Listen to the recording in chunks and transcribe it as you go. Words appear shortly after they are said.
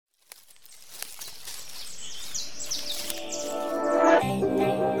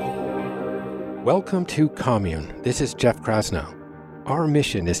Welcome to Commune. This is Jeff Krasno. Our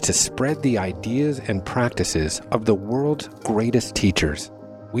mission is to spread the ideas and practices of the world's greatest teachers.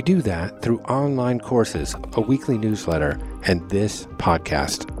 We do that through online courses, a weekly newsletter, and this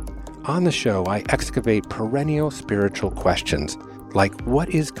podcast. On the show, I excavate perennial spiritual questions like, what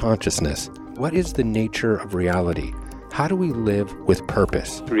is consciousness? What is the nature of reality? How do we live with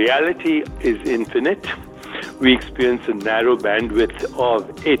purpose? Reality is infinite. We experience a narrow bandwidth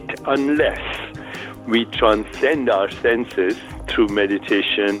of it unless we transcend our senses through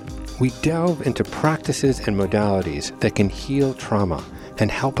meditation. We delve into practices and modalities that can heal trauma and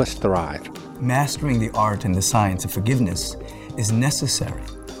help us thrive. Mastering the art and the science of forgiveness is necessary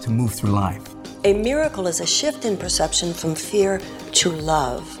to move through life. A miracle is a shift in perception from fear to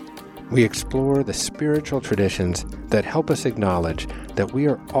love. We explore the spiritual traditions that help us acknowledge that we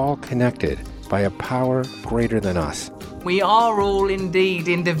are all connected by a power greater than us. We are all indeed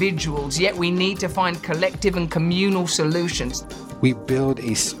individuals, yet we need to find collective and communal solutions. We build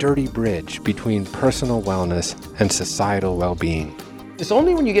a sturdy bridge between personal wellness and societal well-being. It's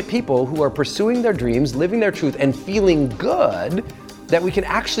only when you get people who are pursuing their dreams, living their truth, and feeling good that we can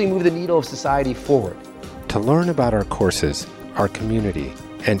actually move the needle of society forward. To learn about our courses, our community,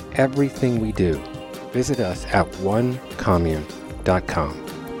 and everything we do, visit us at onecommune.com.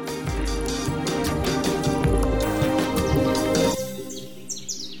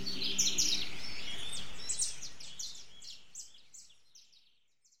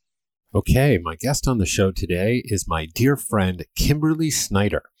 Okay, my guest on the show today is my dear friend, Kimberly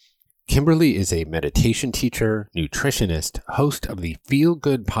Snyder. Kimberly is a meditation teacher, nutritionist, host of the Feel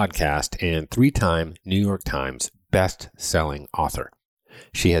Good podcast, and 3-time New York Times best-selling author.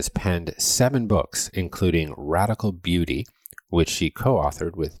 She has penned 7 books, including Radical Beauty, which she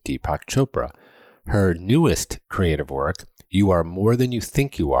co-authored with Deepak Chopra. Her newest creative work, You Are More Than You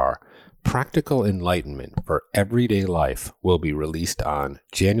Think You Are, Practical Enlightenment for Everyday Life, will be released on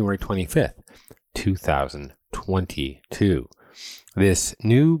January 25th, 2022. This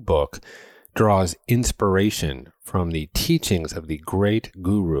new book draws inspiration from the teachings of the great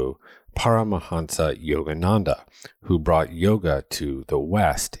guru Paramahansa Yogananda, who brought yoga to the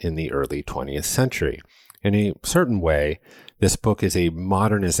West in the early 20th century. In a certain way, this book is a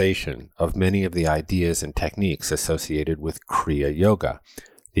modernization of many of the ideas and techniques associated with Kriya Yoga,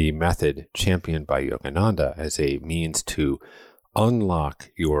 the method championed by Yogananda as a means to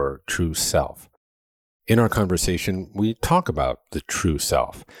unlock your true self. In our conversation, we talk about the true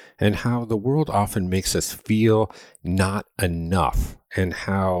self and how the world often makes us feel not enough, and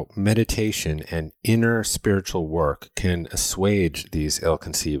how meditation and inner spiritual work can assuage these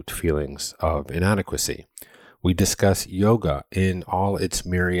ill-conceived feelings of inadequacy. We discuss yoga in all its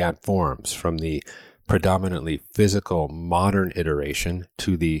myriad forms, from the predominantly physical modern iteration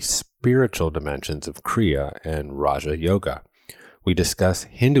to the spiritual dimensions of Kriya and Raja Yoga. We discuss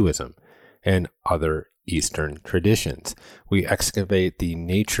Hinduism and other Eastern traditions. We excavate the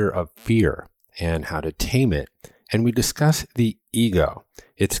nature of fear and how to tame it. And we discuss the ego,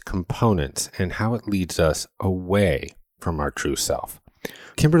 its components, and how it leads us away from our true self.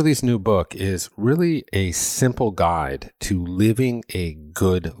 Kimberly's new book is really a simple guide to living a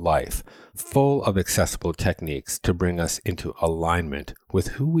good life, full of accessible techniques to bring us into alignment with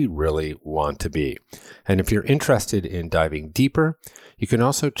who we really want to be. And if you're interested in diving deeper, you can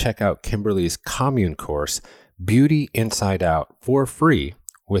also check out Kimberly's Commune course, Beauty Inside Out, for free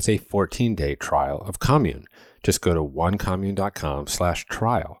with a 14-day trial of Commune. Just go to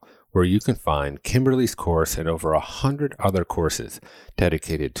onecommune.com/trial, where you can find Kimberly's course and over 100 other courses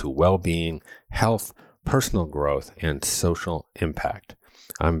dedicated to well-being, health, personal growth, and social impact.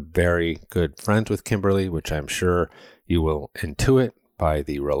 I'm very good friends with Kimberly, which I'm sure you will intuit by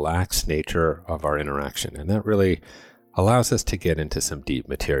the relaxed nature of our interaction. And that really allows us to get into some deep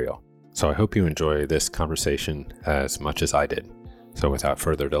material. So I hope you enjoy this conversation as much as I did. So without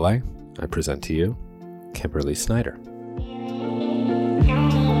further delay, I present to you Kimberly Snyder.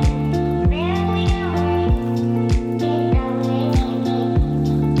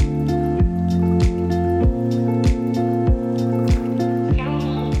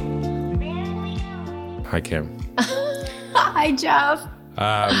 Hi, Kim. Hi, Jeff.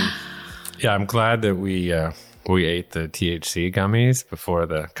 Yeah, I'm glad that we ate the THC gummies before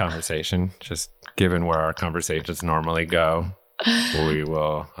the conversation. Just given where our conversations normally go, we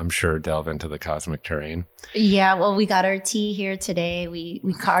will, I'm sure, delve into the cosmic terrain. Yeah, well, we got our tea here today. We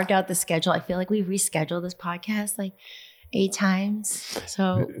carved out the schedule. I feel like we rescheduled this podcast like 8 times.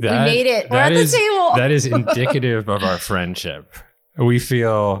 So we made it. We're at the table. That is indicative of our friendship. we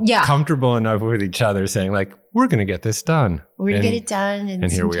feel comfortable enough with each other saying like, we're going to get this done. We're going to get it done.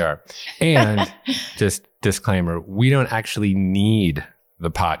 And here we are. And just disclaimer, we don't actually need the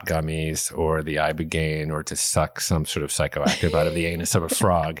pot gummies or the Ibogaine or to suck some sort of psychoactive out of the anus of a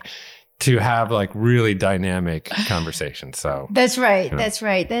frog to have like really dynamic conversations. So that's right. That's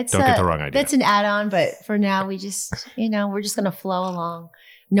right. Don't get the wrong idea. That's an add-on, but for now we just, we're just going to flow along.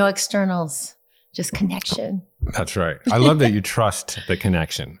 No externals, just connection. That's right. I love that you trust the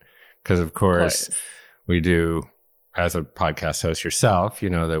connection because of course we do, as a podcast host yourself,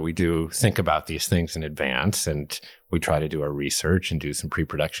 that we do think about these things in advance and we try to do our research and do some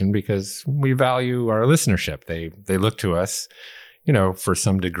pre-production because we value our listenership. They look to us, for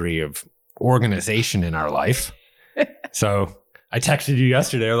some degree of organization in our life. So I texted you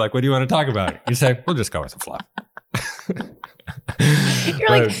yesterday, like, what do you want to talk about? You say, we'll just go with the flow. You're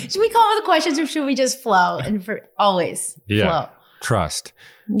like, should we come up with the questions or should we just flow? And for always flow. Trust.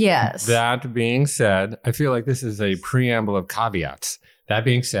 Yes. That being said, I feel like this is a preamble of caveats. That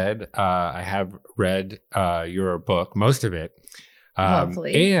being said, I have read your book, most of it.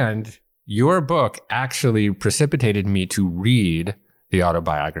 Hopefully. And your book actually precipitated me to read the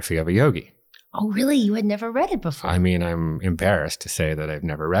autobiography of a yogi. Oh, really? You had never read it before? I mean, I'm embarrassed to say that I've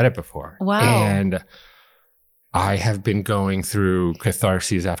never read it before. Wow. And I have been going through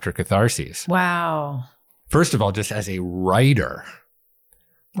catharses after catharses. Wow. First of all, just as a writer,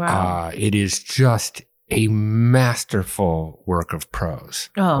 it is just a masterful work of prose.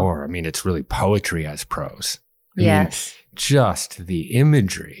 Or, it's really poetry as prose. Yes. Just the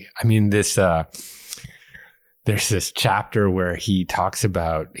imagery. There's this chapter where he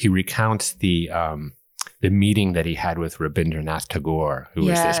recounts the meeting that he had with Rabindranath Tagore, who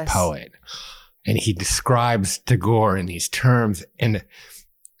was this poet. And he describes Tagore in these terms. And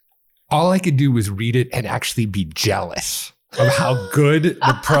all I could do was read it and actually be jealous of how good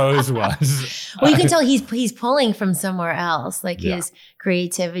the prose was. Well, you can tell he's pulling from somewhere else. Like his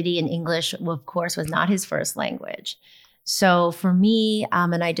creativity in English, of course, was not his first language. So for me,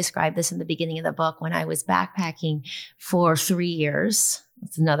 and I described this in the beginning of the book, when I was backpacking for 3 years,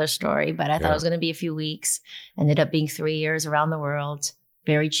 it's another story, but I thought it was going to be a few weeks, ended up being 3 years around the world,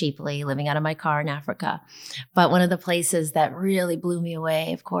 very cheaply, living out of my car in Africa. But one of the places that really blew me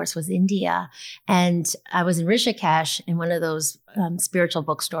away, of course, was India. And I was in Rishikesh in one of those spiritual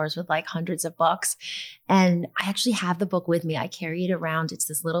bookstores with like hundreds of books. And I actually have the book with me. I carry it around. It's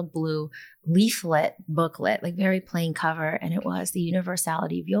this little blue leaflet booklet, like very plain cover. And it was The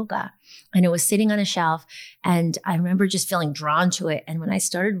Universality of Yoga. And it was sitting on a shelf. And I remember just feeling drawn to it. And when I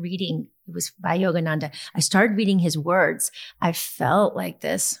started reading, it was by Yogananda, I started reading his words. I felt like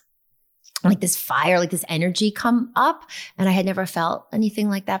this fire, like this energy come up. And I had never felt anything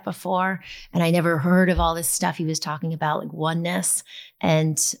like that before. And I never heard of all this stuff he was talking about, like oneness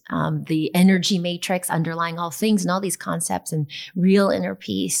and the energy matrix underlying all things and all these concepts and real inner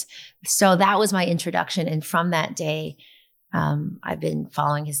peace. So that was my introduction. And from that day, I've been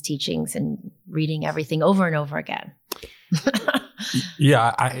following his teachings and reading everything over and over again.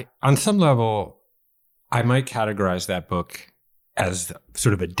 Yeah, on some level, I might categorize that book as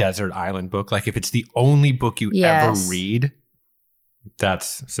sort of a desert island book. Like if it's the only book you ever read,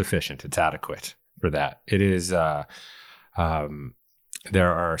 that's sufficient. It's adequate for that. It is, there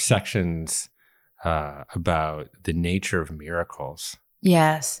are sections about the nature of miracles.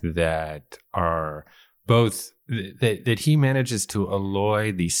 Yes. That are both, that he manages to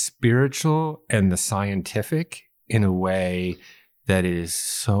alloy the spiritual and the scientific in a way that is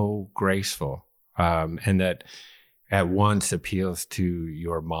so graceful, and that at once appeals to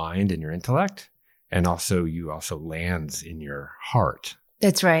your mind and your intellect, and also lands in your heart.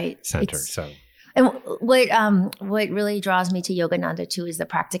 That's right. Center. And what really draws me to Yogananda too is the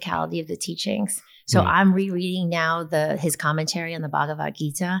practicality of the teachings. So I'm rereading now his commentary on the Bhagavad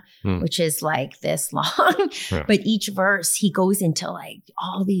Gita, which is like this long, but each verse he goes into like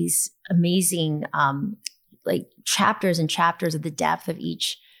all these amazing like chapters and chapters of the depth of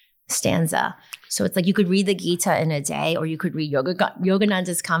each stanza. So it's like you could read the Gita in a day, or you could read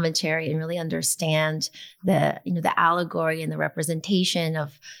Yogananda's commentary and really understand the allegory and the representation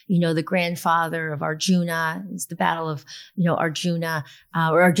of, the grandfather of Arjuna. It's the battle of, Arjuna,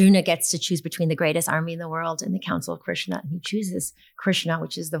 where Arjuna gets to choose between the greatest army in the world and the counsel of Krishna. And he chooses Krishna,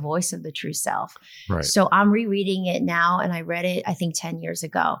 which is the voice of the true self. Right. So I'm rereading it now, and I read it, I think, 10 years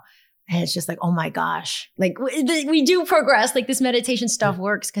ago. And it's just like, oh my gosh, like we do progress. Like this meditation stuff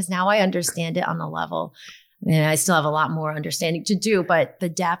works because now I understand it on a level. And I still have a lot more understanding to do, but the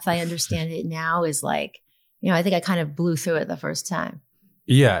depth I understand it now is like, I think I kind of blew through it the first time.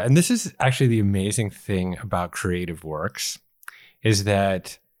 Yeah. And this is actually the amazing thing about creative works is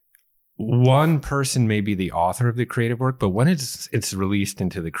that one person may be the author of the creative work, but when it's released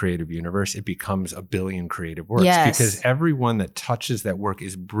into the creative universe, it becomes a billion creative works. Yes. Because everyone that touches that work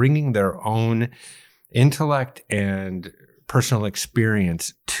is bringing their own intellect and personal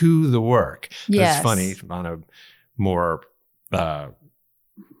experience to the work. Yes. It's funny, on a more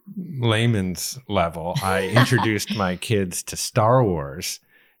layman's level, I introduced my kids to Star Wars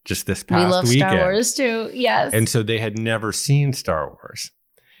just this past weekend. We love Star Wars too, yes. And so they had never seen Star Wars.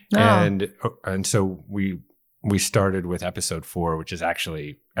 Oh. And so we started with episode 4, which is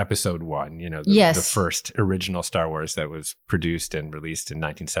actually episode 1, Yes. the first original Star Wars that was produced and released in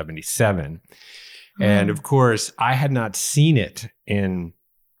 1977. And of course, I had not seen it in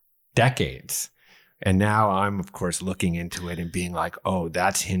decades. And now I'm, of course, looking into it and being like, oh,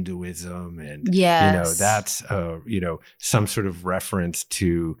 that's Hinduism. And, Yes. that's, some sort of reference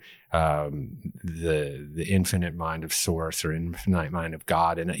to the infinite mind of Source or infinite mind of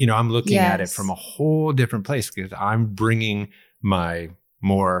God. And, I'm looking at it from a whole different place because I'm bringing my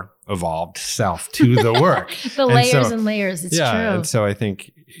more evolved self to the work. The layers and layers. It's true. And so I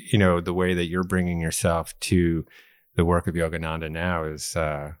think, the way that you're bringing yourself to the work of Yogananda now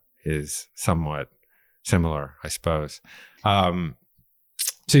is somewhat similar, I suppose. So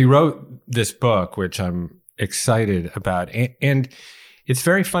you wrote this book, which I'm excited about. And it's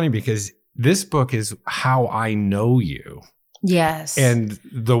very funny because this book is how I know you. Yes. And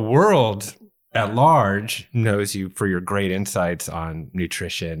the world at large knows you for your great insights on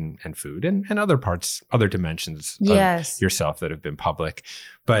nutrition and food and other dimensions Yes. of yourself that have been public.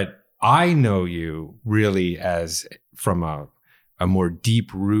 But I know you really as from a more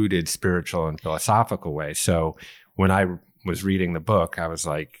deep-rooted spiritual and philosophical way. So when I was reading the book, I was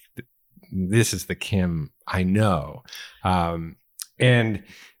like, this is the Kim I know. And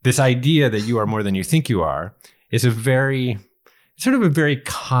this idea that you are more than you think you are is a very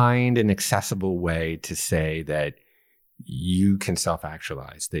kind and accessible way to say that you can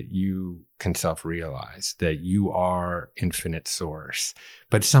self-actualize, that you can self-realize, that you are infinite source.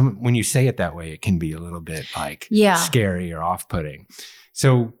 But when you say it that way, it can be a little bit like scary or off-putting.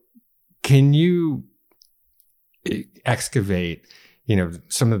 So can you excavate,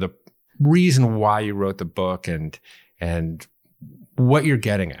 some of the reason why you wrote the book and what you're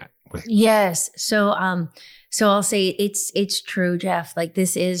getting at with it? Yes. So I'll say it's true, Jeff. Like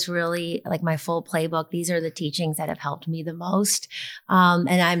this is really like my full playbook. These are the teachings that have helped me the most. And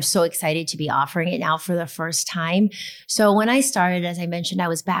I'm so excited to be offering it now for the first time. So when I started, as I mentioned, I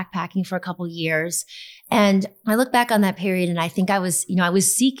was backpacking for a couple years. And I look back on that period and I think I was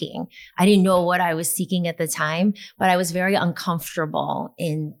seeking. I didn't know what I was seeking at the time, but I was very uncomfortable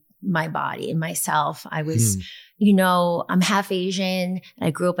in my body, in myself. I was, I'm half Asian. I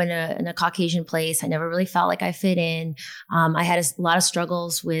grew up in a Caucasian place. I never really felt like I fit in. I had a lot of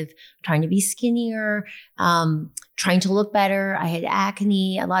struggles with trying to be skinnier, trying to look better. I had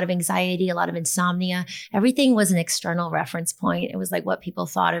acne, a lot of anxiety, a lot of insomnia. Everything was an external reference point. It was like what people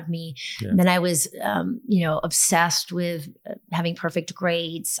thought of me. Yeah. And then I was, obsessed with having perfect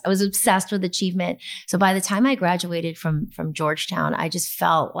grades. I was obsessed with achievement. So by the time I graduated from Georgetown, I just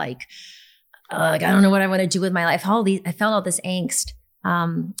felt like I don't know what I want to do with my life. I felt all this angst.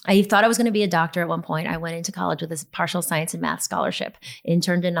 I thought I was going to be a doctor at one point. I went into college with a partial science and math scholarship,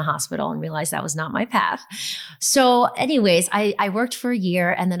 interned in a hospital and realized that was not my path. So anyways, I worked for a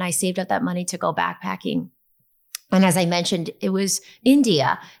year and then I saved up that money to go backpacking. And as I mentioned, it was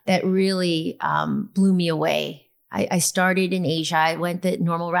India that really blew me away. I started in Asia. I went the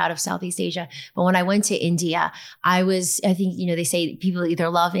normal route of Southeast Asia. But when I went to India, I think, they say people either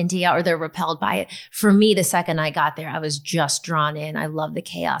love India or they're repelled by it. For me, the second I got there, I was just drawn in. I love the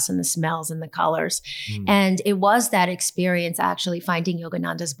chaos and the smells and the colors. And it was that experience actually finding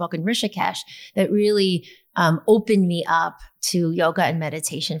Yogananda's book in Rishikesh that really opened me up to yoga and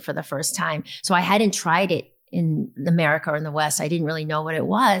meditation for the first time. So I hadn't tried it in America or in the West. I didn't really know what it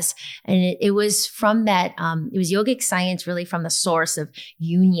was. And it was from that, it was yogic science really from the source of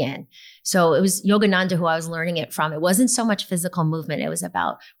union. So it was Yogananda who I was learning it from. It wasn't so much physical movement. It was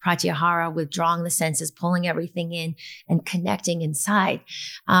about pratyahara, withdrawing the senses, pulling everything in and connecting inside.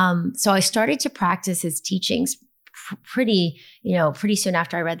 So I started to practice his teachings pretty soon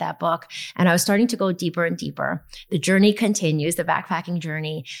after I read that book. And I was starting to go deeper and deeper. The journey continues, the backpacking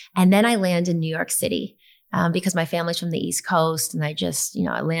journey. And then I land in New York City. Because my family's from the East Coast and I just,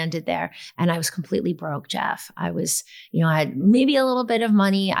 I landed there and I was completely broke, Jeff. I was, I had maybe a little bit of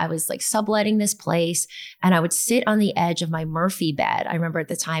money. I was like subletting this place and I would sit on the edge of my Murphy bed. I remember at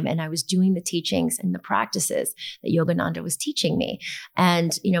the time, and I was doing the teachings and the practices that Yogananda was teaching me.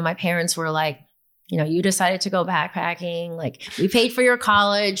 And, my parents were like, you decided to go backpacking. Like, we paid for your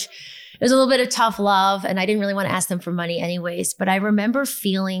college. It was a little bit of tough love, and I didn't really want to ask them for money anyways. But I remember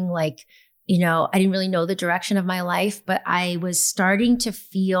feeling like, I didn't really know the direction of my life, but I was starting to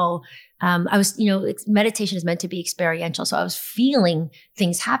feel, meditation is meant to be experiential. So I was feeling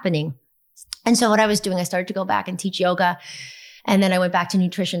things happening. And so what I was doing, I started to go back and teach yoga. And then I went back to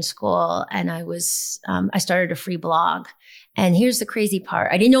nutrition school, and I started a free blog. And here's the crazy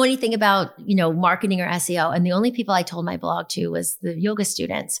part. I didn't know anything about, marketing or SEO. And the only people I told my blog to was the yoga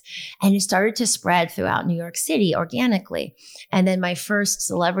students. And it started to spread throughout New York City organically. And then my first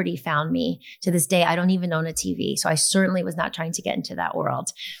celebrity found me. To this day, I don't even own a TV. So I certainly was not trying to get into that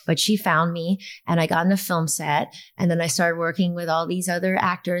world. But she found me, and I got on a film set. And then I started working with all these other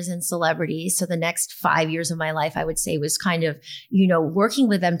actors and celebrities. So the next 5 years of my life, I would say, was kind of, working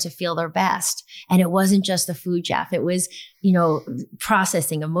with them to feel their best. And it wasn't just the food, Jeff. It was,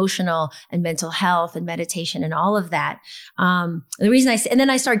 processing emotional and mental health and meditation and all of that. The reason and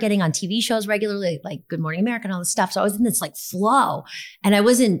then I started getting on TV shows regularly, like Good Morning America and all this stuff. So I was in this like flow, and I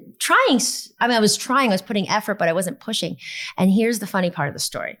wasn't trying. I was putting effort, but I wasn't pushing. And here's the funny part of the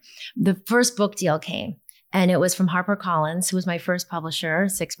story. The first book deal came. And it was from HarperCollins, who was my first publisher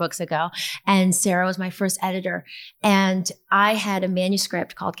 6 books ago. And Sarah was my first editor. And I had a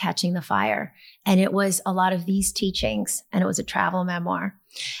manuscript called Catching the Fire. And it was a lot of these teachings. And it was a travel memoir.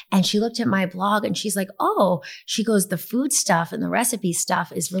 And she looked at my blog, and she's like, oh, she goes, the food stuff and the recipe stuff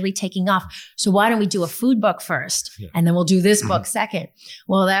is really taking off. So why don't we do a food book first? Yeah. And then we'll do this book second.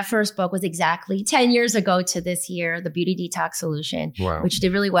 Well, that first book was exactly 10 years ago to this year, The Beauty Detox Solution, which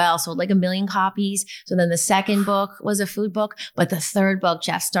did really well. Sold like 1 million copies. So then the second book was a food book. But the third book,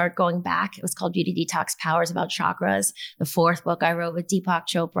 Jeff, started going back. It was called Beauty Detox Powers, about chakras. The fourth book I wrote with Deepak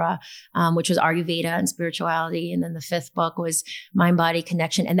Chopra, which was Ayurveda and spirituality. And then the fifth book was Mind Body Connection.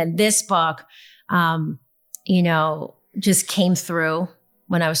 And then this book, just came through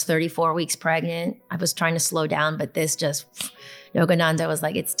when I was 34 weeks pregnant. I was trying to slow down, but this just, Yogananda was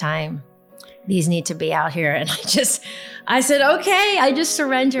like, it's time. These need to be out here. And I said, okay, I just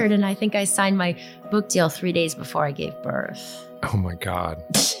surrendered. And I think I signed my book deal 3 days before I gave birth. Oh my God.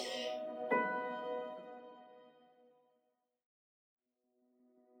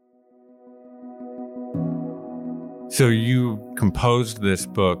 So you composed this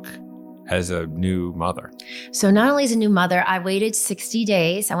book as a new mother. So not only as a new mother, I waited 60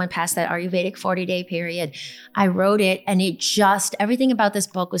 days. I went past that Ayurvedic 40-day period. I wrote it, and everything about this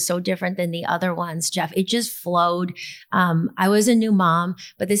book was so different than the other ones, Jeff. It just flowed. I was a new mom,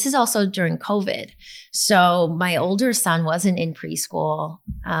 but this is also during COVID. So my older son wasn't in preschool.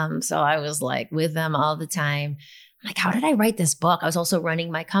 So I was like with them all the time. I'm like, how did I write this book? I was also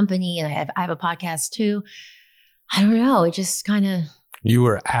running my company, and I have a podcast too. I don't know. It just kind of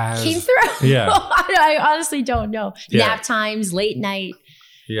came through. Yeah. I honestly don't know. Yeah. Nap times, late night.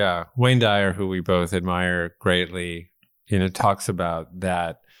 Yeah. Wayne Dyer, who we both admire greatly, talks about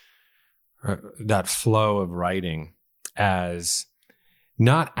that flow of writing as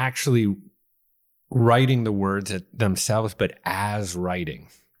not actually writing the words themselves, but as writing,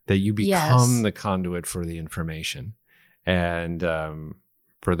 that you become the conduit for the information. And,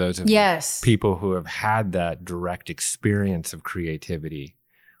 for those of people who have had that direct experience of creativity,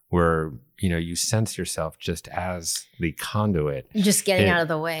 where you sense yourself just as the conduit, just getting out of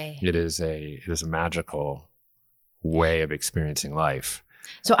the way. It is a magical way of experiencing life.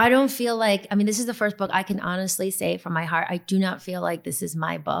 So I don't feel like, this is the first book I can honestly say from my heart, I do not feel like this is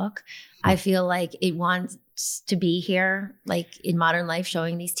my book. I feel like it wants to be here, like in modern life,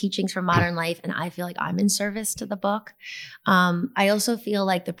 showing these teachings from modern life. And I feel like I'm in service to the book. I also feel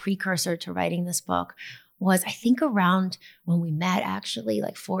like the precursor to writing this book was, I think, around when we met, actually,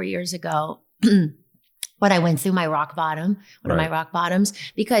 like 4 years ago. When I went through my rock bottom, one of my rock bottoms,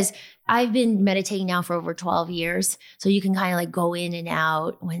 because I've been meditating now for over 12 years. So you can kind of like go in and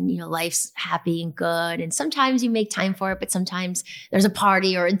out when, life's happy and good. And sometimes you make time for it, but sometimes there's a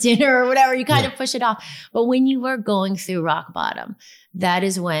party or a dinner or whatever, you kind of push it off. But when you are going through rock bottom, that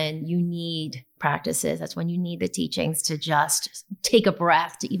is when you need practices. That's when you need the teachings to just take a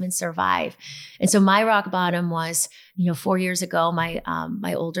breath to even survive. And so my rock bottom was, 4 years ago, my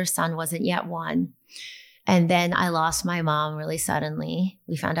older son wasn't yet 1. And then I lost my mom really suddenly.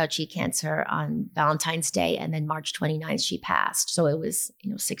 We found out she had cancer on Valentine's Day, and then March 29th, she passed. So it was,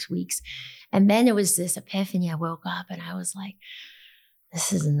 6 weeks. And then it was this epiphany. I woke up and I was like,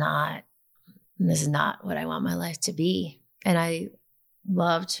 this is not what I want my life to be. And I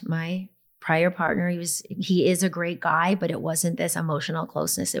loved my prior partner. He is a great guy, but it wasn't this emotional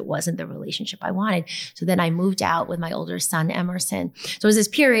closeness. It wasn't the relationship I wanted. So then I moved out with my older son, Emerson. So it was this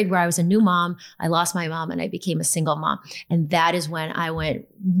period where I was a new mom. I lost my mom and I became a single mom. And that is when I went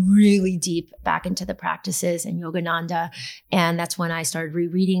really deep back into the practices and Yogananda. And that's when I started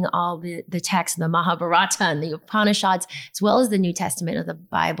rereading all the texts, the Mahabharata and the Upanishads, as well as the New Testament of the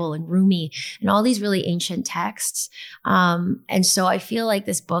Bible and Rumi and all these really ancient texts. And so I feel like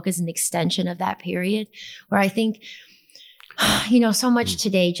this book is an extension of that period where I think, so much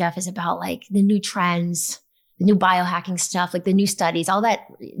today, Jeff, is about like the new trends, the new biohacking stuff, like the new studies, all that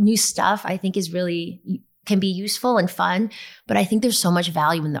new stuff I think is really can be useful and fun. But I think there's so much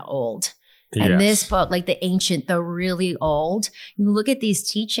value in the old. And this book, like the ancient, the really old, you look at these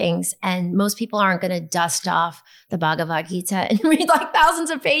teachings and most people aren't going to dust off the Bhagavad Gita and read like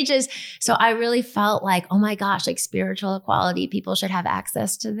thousands of pages. So I really felt like, oh my gosh, like spiritual equality, people should have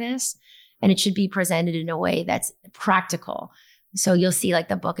access to this and it should be presented in a way that's practical. So you'll see like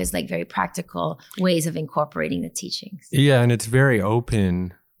the book is like very practical ways of incorporating the teachings. Yeah. And it's very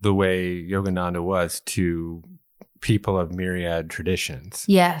open the way Yogananda was to people of myriad traditions.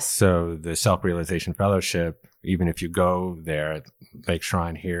 Yes. So the Self-Realization Fellowship, even if you go there at Lake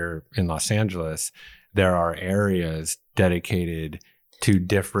Shrine here in Los Angeles, there are areas dedicated to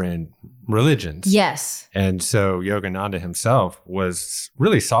different religions. Yes. And so Yogananda himself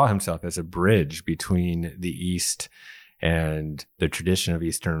saw himself as a bridge between the East and the tradition of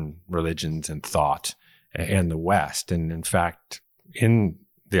Eastern religions and thought and the West. And in fact, in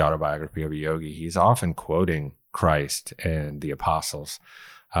the autobiography of a yogi, he's often quoting Christ and the apostles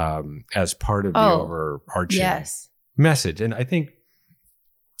as part of the overarching message. And I think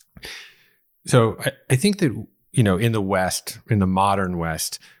that, in the West, in the modern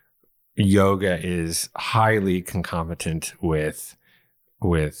West, yoga is highly concomitant with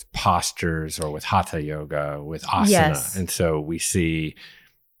postures or with hatha yoga, with asana. Yes. And so we see,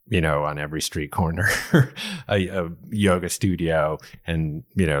 on every street corner, a yoga studio and,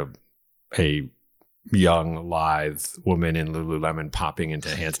 a young, lithe woman in Lululemon popping into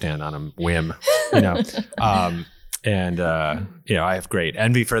handstand on a whim, I have great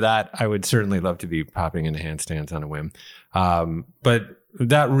envy for that. I would certainly love to be popping into handstands on a whim. But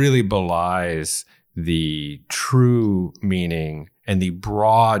that really belies the true meaning and the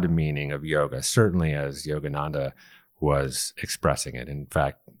broad meaning of yoga, certainly as Yogananda was expressing it. In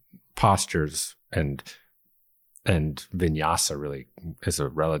fact, postures and vinyasa really is a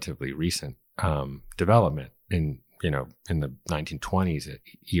relatively recent development in the 1920s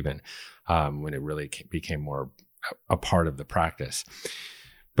even, when it really became more a part of the practice.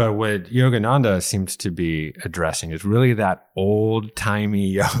 But what Yogananda seems to be addressing is really that old-timey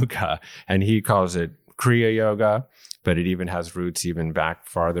yoga, and he calls it Kriya Yoga, but it even has roots even back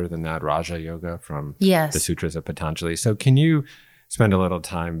farther than that, Raja Yoga from the Sutras of Patanjali. So can you spend a little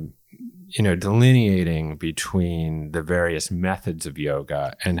time delineating between the various methods of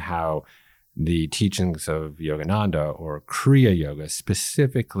yoga and how the teachings of Yogananda or Kriya Yoga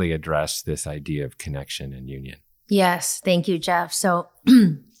specifically address this idea of connection and union? Yes. Thank you, Jeff. So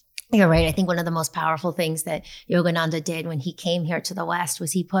you're right. I think one of the most powerful things that Yogananda did when he came here to the West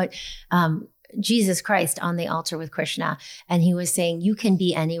was he put Jesus Christ on the altar with Krishna. And he was saying, you can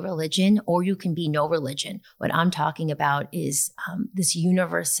be any religion or you can be no religion. What I'm talking about is this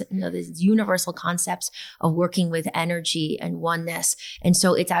universe, these universal concepts of working with energy and oneness. And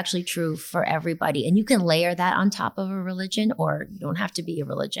so it's actually true for everybody. And you can layer that on top of a religion, or you don't have to be a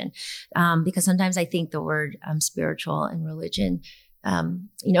religion. Because sometimes I think the word spiritual and religion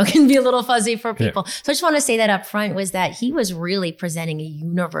can be a little fuzzy for people. Yeah. So I just want to say that up front was that he was really presenting a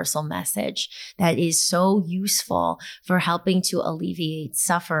universal message that is so useful for helping to alleviate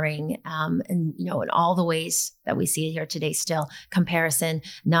suffering. In all the ways that we see it here today, still comparison,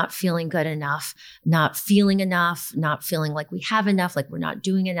 not feeling good enough, not feeling like we have enough, like we're not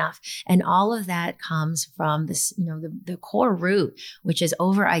doing enough. And all of that comes from this, the core root, which is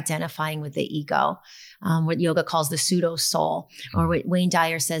over identifying with the ego, what yoga calls the pseudo soul, or what Wayne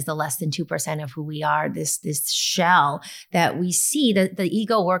Dyer says, the less than 2% of who we are, this shell that we see. The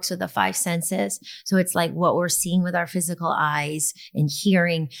ego works with the five senses. So it's like what we're seeing with our physical eyes and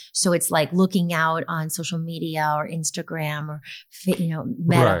hearing. So it's like looking out on social media or Instagram or, Meta.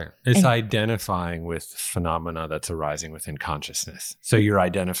 Right. It's identifying with phenomena that's arising within consciousness. So you're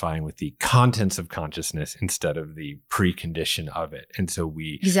identifying with the contents of consciousness instead of the precondition of it. And so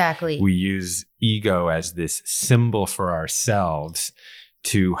we use ego as this symbol for ourselves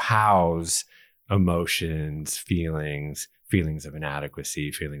to house emotions, feelings, feelings of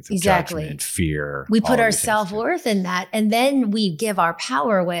inadequacy, feelings of Exactly. judgment, fear. We put all our these things. self-worth in that. And then we give our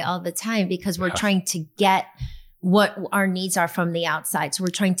power away all the time because we're trying to get what our needs are from the outside. So we're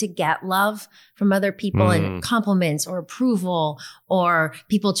trying to get love from other people and compliments or approval or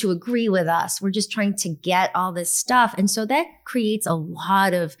people to agree with us. We're just trying to get all this stuff. And so that creates a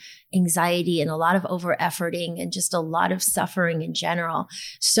lot of anxiety and a lot of over-efforting and just a lot of suffering in general.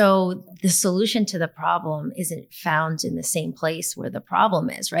 So the solution to the problem isn't found in the same place where the problem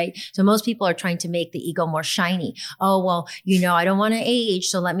is, right? So most people are trying to make the ego more shiny. Oh, well, I don't want to age,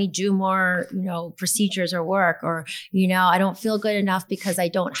 so let me do more, procedures or work. Or, I don't feel good enough because I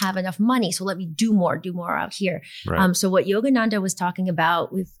don't have enough money, so let me do more out here. Right. So what Yogananda was talking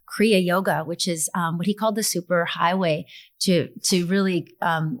about with Kriya Yoga, which is what he called the super highway to really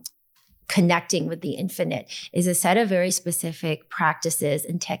connecting with the infinite, is a set of very specific practices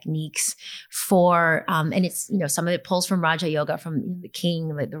and techniques for, and it's, some of it pulls from Raja Yoga, from the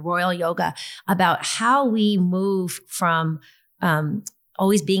king, the royal yoga, about how we move from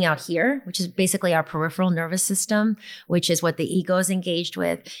always being out here, which is basically our peripheral nervous system, which is what the ego is engaged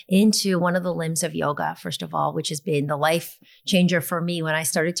with, into one of the limbs of yoga, first of all, which has been the life changer for me when I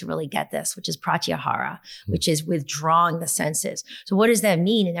started to really get this, which is pratyahara, which is withdrawing the senses. So what does that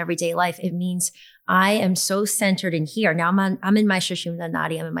mean in everyday life? It means I am so centered in here. Now I'm in my Sushumna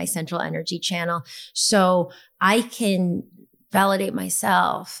Nadi, I'm in my central energy channel. So I can validate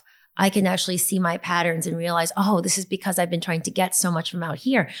myself. I can actually see my patterns and realize, oh, this is because I've been trying to get so much from out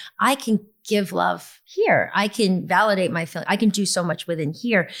here. I can give love here. I can validate my feeling. I can do so much within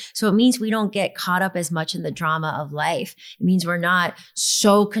here. So it means we don't get caught up as much in the drama of life. It means we're not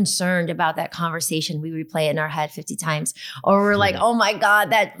so concerned about that conversation. We replay it in our head 50 times. Or we're like, oh my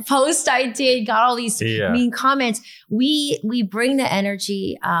God, that post I did got all these mean comments. We bring the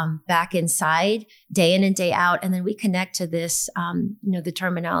energy back inside day in and day out. And then we connect to this, the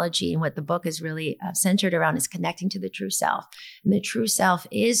terminology and what the book is really centered around is connecting to the true self. And the true self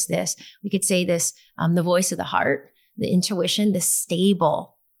is this. We could say this, the voice of the heart, the intuition, this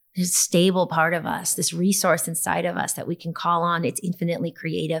stable part of us, this resource inside of us that we can call on. It's infinitely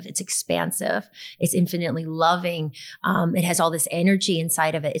creative. It's expansive. It's infinitely loving. It has all this energy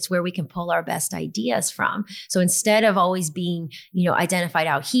inside of it. It's where we can pull our best ideas from. So instead of always being, identified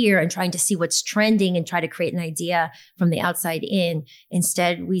out here and trying to see what's trending and try to create an idea from the outside in,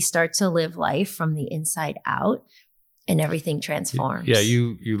 instead we start to live life from the inside out. And everything transforms. Yeah,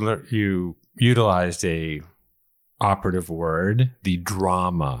 you utilized a operative word, the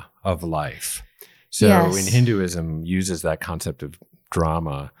drama of life. So in Hinduism, uses that concept of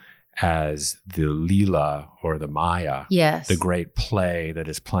drama as the Leela or the Maya, the great play that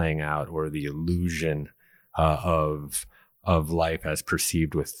is playing out, or the illusion of life as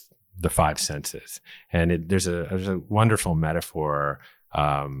perceived with the five senses. And there's a wonderful metaphor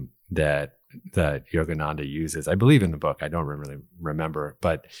that Yogananda uses, I believe in the book, I don't really remember,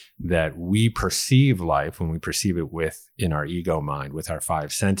 but that we perceive life when we perceive it in our ego mind, with our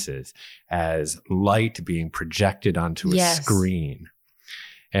five senses, as light being projected onto a screen.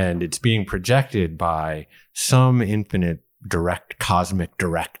 And it's being projected by some infinite cosmic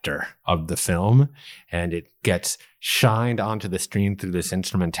director of the film. And it gets shined onto the screen through this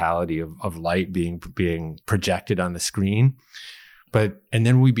instrumentality of light being projected on the screen. And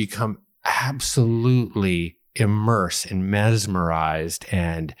then we become absolutely immersed and mesmerized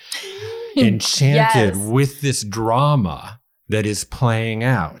and enchanted with this drama that is playing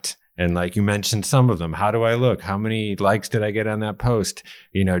out. And like you mentioned some of them, how do I look? How many likes did I get on that post?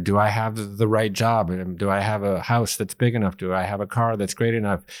 Do I have the right job? Do I have a house that's big enough? Do I have a car that's great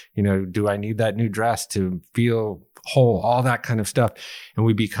enough? Do I need that new dress to feel whole? All that kind of stuff. And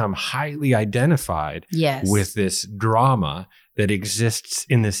we become highly identified with this drama that exists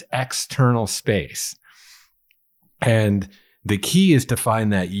in this external space. And the key is to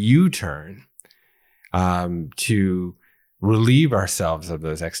find that U-turn, to relieve ourselves of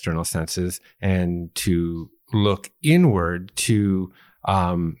those external senses and to look inward, to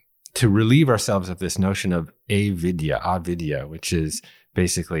relieve ourselves of this notion of avidya, which is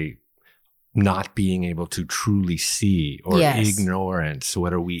basically not being able to truly see, or ignorance.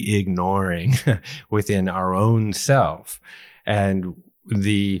 What are we ignoring within our own self? And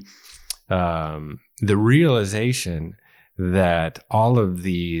the realization that all of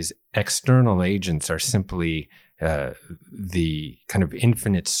these external agents are simply the kind of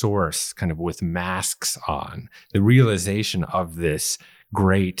infinite source, kind of with masks on. The realization of this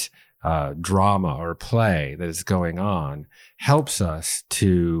great drama or play that is going on helps us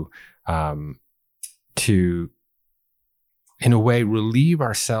to in a way, relieve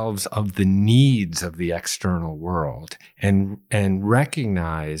ourselves of the needs of the external world and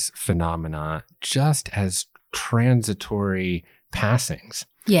recognize phenomena just as transitory passings.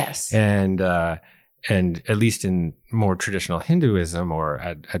 Yes. And at least in more traditional Hinduism or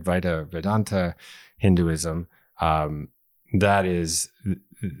Advaita Vedanta Hinduism, that is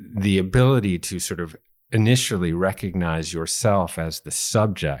the ability to sort of initially recognize yourself as the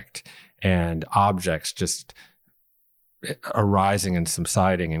subject and objects just arising and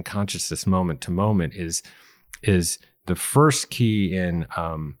subsiding in consciousness moment to moment is the first key in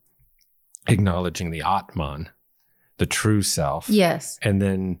acknowledging the Atman, the true self. Yes. And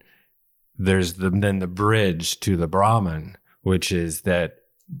then there's the bridge to the Brahman, which is that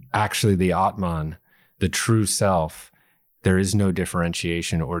actually the Atman, the true self, there is no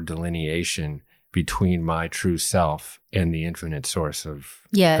differentiation or delineation between my true self and the infinite source of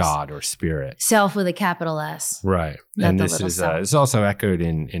God or spirit. Self with a capital S. Right. And this is it's also echoed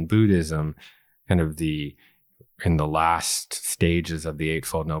in Buddhism, kind of in the last stages of the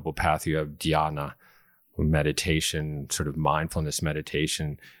Eightfold Noble Path. You have dhyana, meditation, sort of mindfulness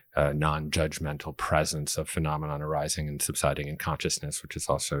meditation, non-judgmental presence of phenomenon arising and subsiding in consciousness, which is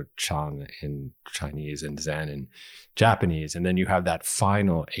also Chan in Chinese and Zen in Japanese. And then you have that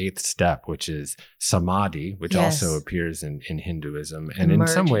final eighth step, which is samadhi, which also appears in Hinduism. And in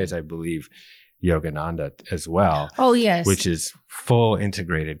some ways, I believe Yogananda as well. Oh, yes. Which is full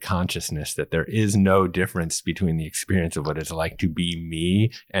integrated consciousness, that there is no difference between the experience of what it's like to be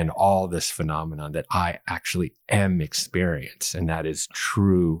me and all this phenomenon that I actually am experience. And that is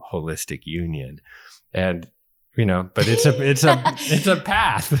true holistic union. And, but it's a path.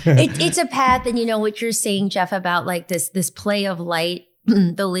 It's a path. And what you're saying, Jeff, about like this play of light,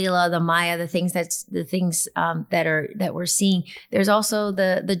 the Leela, the Maya, the things that we're seeing. There's also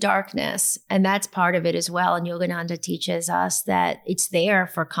the darkness, and that's part of it as well. And Yogananda teaches us that it's there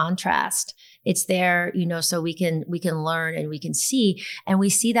for contrast. It's there, so we can learn and we can see, and we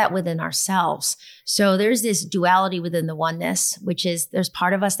see that within ourselves. So there's this duality within the oneness, which is there's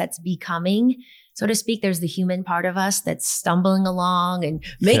part of us that's becoming, so to speak. There's the human part of us that's stumbling along and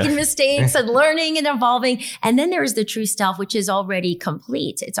making mistakes and learning and evolving. And then there's the true self, which is already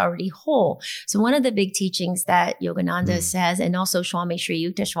complete. It's already whole. So one of the big teachings that Yogananda says, and also Swami Sri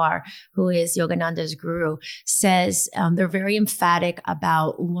Yukteswar, who is Yogananda's guru, says they're very emphatic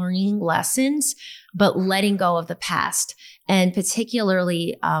about learning lessons, but letting go of the past, and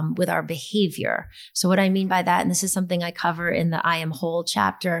particularly with our behavior. So what I mean by that, and this is something I cover in the I Am Whole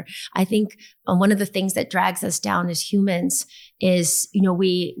chapter, I think one of the things that drags us down as humans is,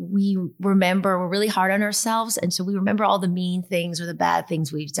 we remember, we're really hard on ourselves. And so we remember all the mean things or the bad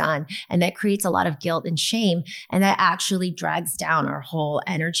things we've done. And that creates a lot of guilt and shame. And that actually drags down our whole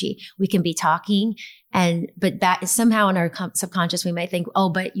energy. We can be talking, but that is somehow in our subconscious, we might think, oh,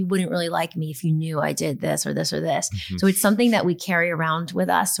 but you wouldn't really like me if you knew I did this or this or this. Mm-hmm. So it's something that we carry around with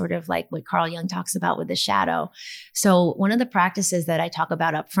us, sort of like what Carl Jung talks about with the shadow. So one of the practices that I talk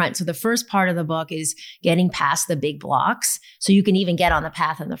about up front, so the first part of the book is getting past the big blocks, so you can even get on the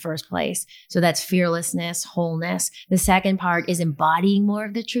path in the first place. So that's fearlessness, wholeness. The second part is embodying more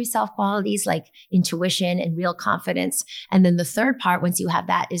of the true self qualities like intuition and real confidence. And then the third part, once you have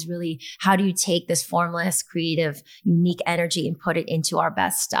that, is really how do you take this formless, creative, unique energy and put it into our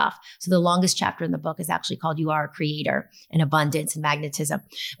best stuff. So the longest chapter in the book is actually called You Are a Creator, and abundance and magnetism.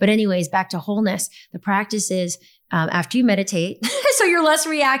 But anyways, back to wholeness. The practice is after you meditate, so you're less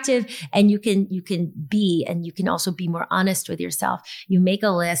reactive, and you can be, and you can also be more honest with yourself. You make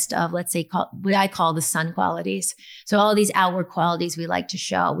a list of, let's say, what I call the sun qualities. So all these outward qualities we like to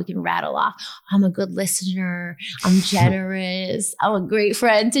show, we can rattle off. I'm a good listener. I'm generous. I'm a great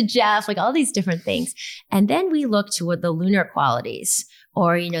friend to Jeff, like all these different things. And then we look toward the lunar qualities,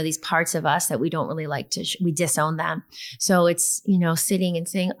 or, these parts of us that we don't really like to, we disown them. So it's, sitting and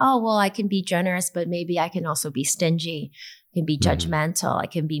saying, oh, well, I can be generous, but maybe I can also be stingy. I can be judgmental. I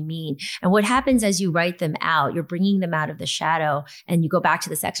can be mean. And what happens as you write them out, you're bringing them out of the shadow, and you go back to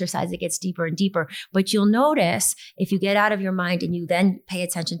this exercise, it gets deeper and deeper. But you'll notice if you get out of your mind and you then pay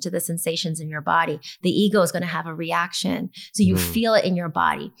attention to the sensations in your body, the ego is going to have a reaction. So you feel it in your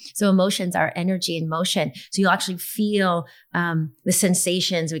body. So emotions are energy in motion. So you'll actually feel the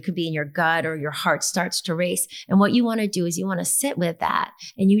sensations. It could be in your gut, or your heart starts to race. And what you want to do is you want to sit with that,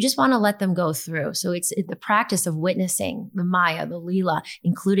 and you just want to let them go through. So it's the practice of witnessing the Maya, the Leela,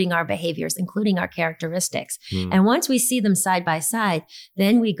 including our behaviors, including our characteristics. And once we see them side by side,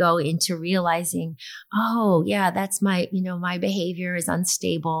 then we go into realizing, oh yeah, that's my behavior is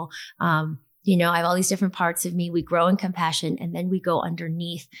unstable. I have all these different parts of me. We grow in compassion, and then we go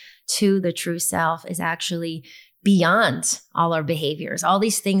underneath to the true self is actually beyond all our behaviors, all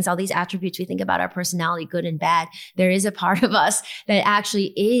these things, all these attributes we think about our personality, good and bad. There is a part of us that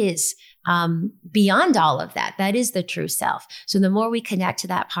actually is beyond all of that. That is the true self. So the more we connect to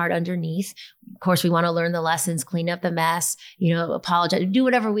that part underneath, of course, we want to learn the lessons, clean up the mess, apologize, do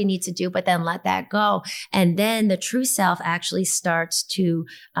whatever we need to do, but then let that go. And then the true self actually starts to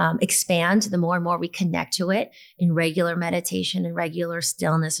expand the more and more we connect to it in regular meditation and regular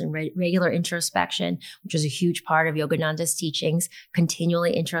stillness and regular introspection, which is a huge part of Yogananda's teachings,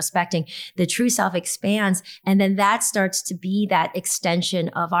 continually introspecting. The true self expands. And then that starts to be that extension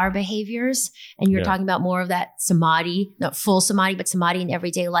of our behaviors. And you're talking about more of that samadhi, not full samadhi, but samadhi in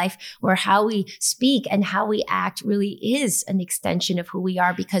everyday life, where how we speak and how we act really is an extension of who we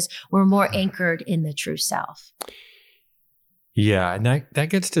are because we're more anchored in the true self. Yeah, and that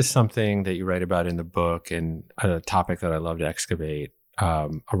gets to something that you write about in the book and a topic that I love to excavate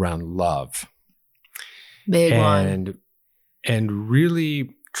around love. Big one. And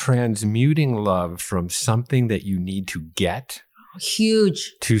really transmuting love from something that you need to get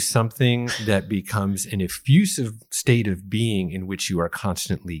huge to something that becomes an effusive state of being in which you are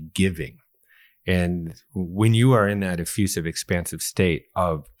constantly giving. And when you are in that effusive, expansive state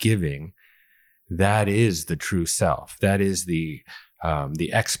of giving, that is the true self. That is the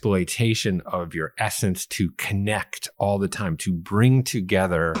exploitation of your essence to connect all the time, to bring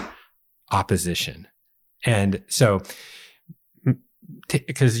together opposition. And so,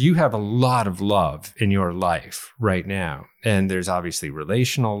 because you have a lot of love in your life right now, and there's obviously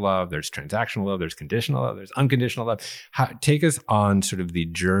relational love, there's transactional love, there's conditional love, there's unconditional love. Take us on sort of the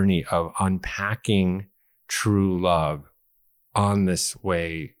journey of unpacking true love on this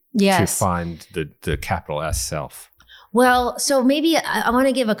way to find the capital S self. Well, so maybe I want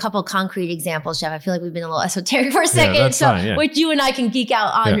to give a couple concrete examples, Jeff. I feel like we've been a little esoteric for a second, that's fine, which you and I can geek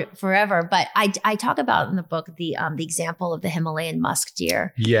out on forever. But I talk about in the book the example of the Himalayan musk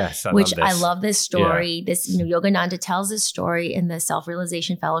deer. Yes, I love this story. Yeah. This Yogananda tells this story in the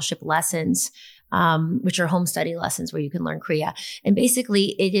Self-Realization Fellowship lessons, which are home study lessons where you can learn Kriya. And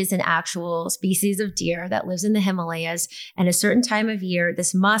basically, it is an actual species of deer that lives in the Himalayas. And a certain time of year,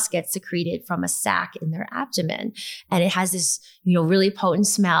 this musk gets secreted from a sac in their abdomen. And it has this, really potent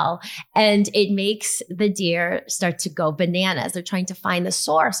smell. And it makes the deer start to go bananas. They're trying to find the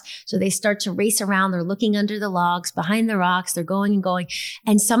source. So they start to race around. They're looking under the logs, behind the rocks. They're going and going.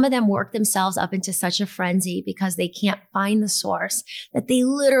 And some of them work themselves up into such a frenzy because they can't find the source that they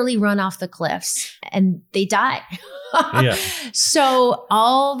literally run off the cliffs. And they die. So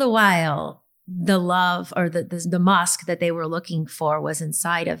all the while, the love or the musk that they were looking for was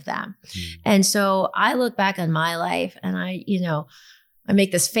inside of them. And so I look back on my life and I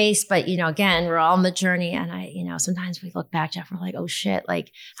make this face, but again, we're all on the journey. And sometimes we look back, Jeff, we're like, oh shit,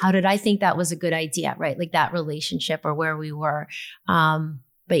 like, how did I think that was a good idea? Right? Like that relationship or where we were. But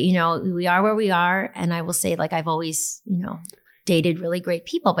we are where we are. And I will say, like, I've always, dated really great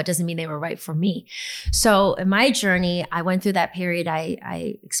people, but doesn't mean they were right for me. So in my journey, I went through that period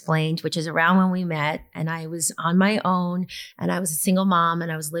I explained, which is around when we met, and I was on my own, and I was a single mom,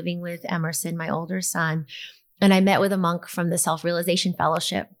 and I was living with Emerson, my older son. And I met with a monk from the Self-Realization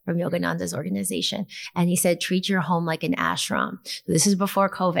Fellowship from Yogananda's organization. And he said, treat your home like an ashram. This is before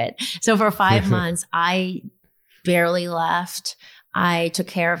COVID. So for 5 months, I barely left. I took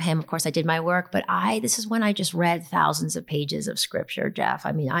care of him. Of course, I did my work, but this is when I just read thousands of pages of scripture, Jeff.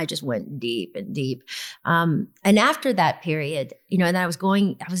 I mean, I just went deep and deep. And after that period, and I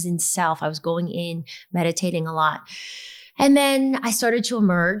was in self, I was going in, meditating a lot. And then I started to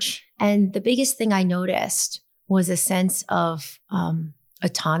emerge. And the biggest thing I noticed was a sense of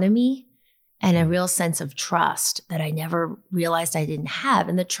autonomy and a real sense of trust that I never realized I didn't have.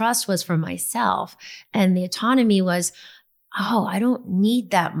 And the trust was for myself. And the autonomy was, I don't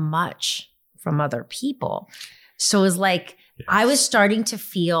need that much from other people. So it was like, I was starting to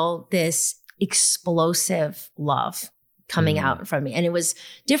feel this explosive love coming out from me. And it was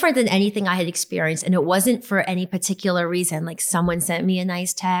different than anything I had experienced. And it wasn't for any particular reason. Like someone sent me a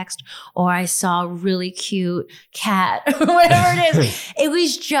nice text or I saw a really cute cat or whatever it is. It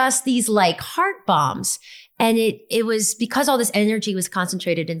was just these like heart bombs. And it was because all this energy was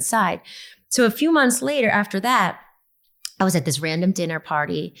concentrated inside. So a few months later after that, I was at this random dinner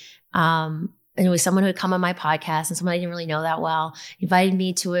party. And it was someone who had come on my podcast and someone I didn't really know that well, invited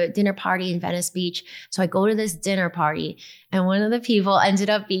me to a dinner party in Venice Beach. So I go to this dinner party and one of the people ended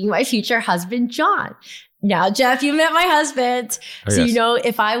up being my future husband, John. Now, Jeff, you met my husband. Oh, so, yes.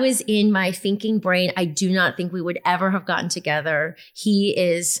 if I was in my thinking brain, I do not think we would ever have gotten together. He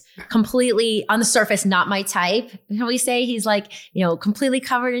is completely on the surface, not my type. Can we say he's like, completely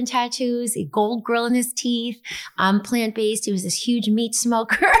covered in tattoos, a gold grill in his teeth. I'm plant-based. He was this huge meat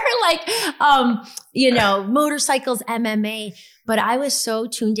smoker, motorcycles, MMA. But I was so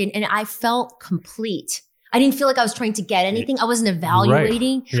tuned in and I felt complete. I didn't feel like I was trying to get anything. I wasn't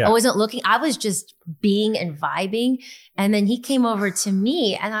evaluating. Right. Yeah. I wasn't looking. I was just being and vibing. And then he came over to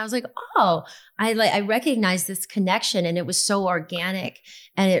me and I was like, oh, I recognized this connection and it was so organic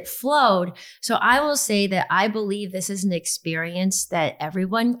and it flowed. So I will say that I believe this is an experience that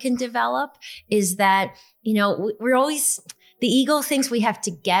everyone can develop, is that, we're always, the ego thinks we have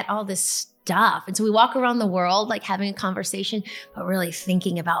to get all this stuff. And so we walk around the world like having a conversation, but really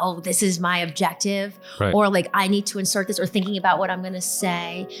thinking about, oh, this is my objective, Right. or like I need to insert this, or thinking about what I'm going to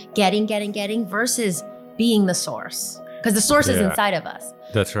say, getting versus being the source, because the source is inside of us.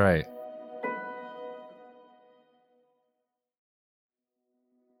 That's right.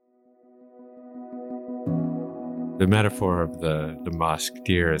 The metaphor of the musk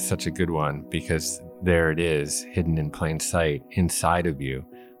deer is such a good one, because there it is, hidden in plain sight inside of you.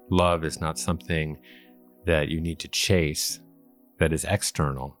 Love is not something that you need to chase, that is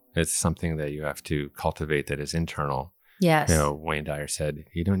external. It's something that you have to cultivate, that is internal. Yes. Wayne Dyer said,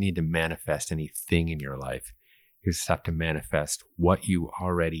 you don't need to manifest anything in your life. You just have to manifest what you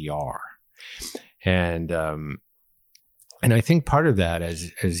already are. And I think part of that,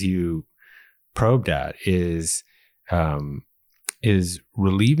 as you probed at, is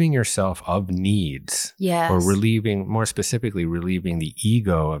relieving yourself of needs. Yes. Or more specifically, relieving the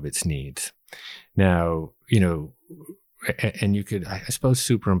ego of its needs. Now, and you could, I suppose,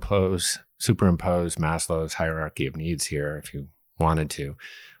 superimpose Maslow's hierarchy of needs here if you wanted to.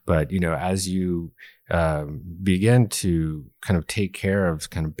 But, as you begin to kind of take care of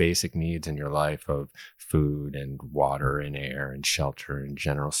kind of basic needs in your life of food and water and air and shelter and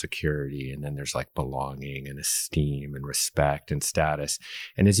general security, and then there's like belonging and esteem and respect and status.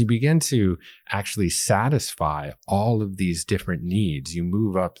 And as you begin to actually satisfy all of these different needs, you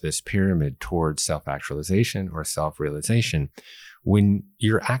move up this pyramid towards self-actualization or self-realization, when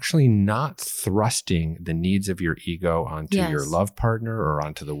you're actually not thrusting the needs of your ego onto your love partner or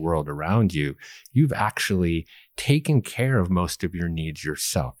onto the world around you. You've actually taken care of most of your needs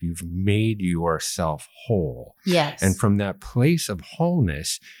yourself. You've made yourself whole. Yes. And from that place of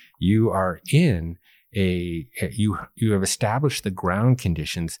wholeness, you are in you have established the ground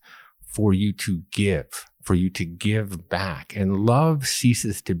conditions for you to give back. And love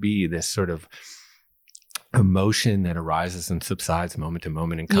ceases to be this sort of emotion that arises and subsides moment to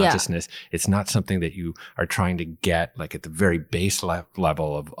moment in consciousness. It's not something that you are trying to get like at the very base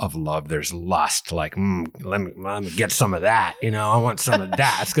level of love. There's lust, like, let me get some of that. I want some of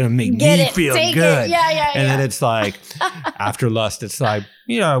that. It's going to make me feel good. And then it's like, after lust, it's like,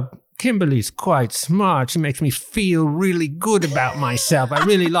 Kimberly's quite smart. She makes me feel really good about myself. I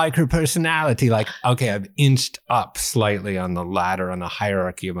really like her personality. Like, okay, I've inched up slightly on the ladder, on the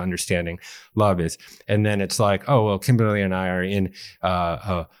hierarchy of understanding love is. And then it's like, oh, well, Kimberly and I are in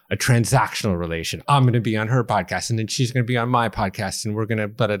a transactional relation. I'm going to be on her podcast, and then she's going to be on my podcast, and we're going to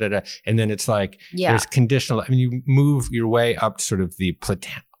blah, blah, blah, blah. And then it's like, there's conditional. I mean, you move your way up to sort of the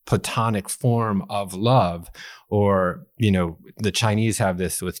platonic form of love, or, the Chinese have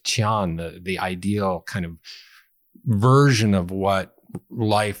this with Qian, the ideal kind of version of what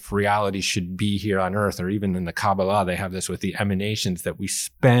life reality should be here on earth, or even in the Kabbalah, they have this with the emanations, that we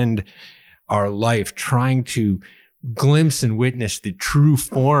spend our life trying to glimpse and witness the true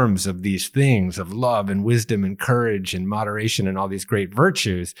forms of these things, of love and wisdom and courage and moderation and all these great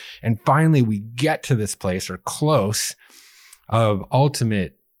virtues. And finally, we get to this place, or close, of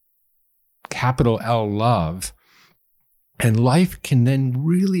ultimate capital L love. And life can then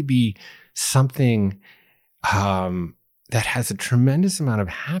really be something that has a tremendous amount of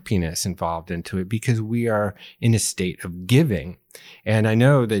happiness involved into it, because we are in a state of giving. And I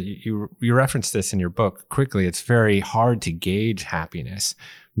know that you referenced this in your book quickly. It's very hard to gauge happiness,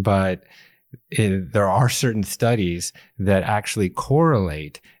 but there are certain studies that actually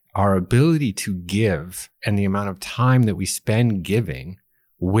correlate our ability to give and the amount of time that we spend giving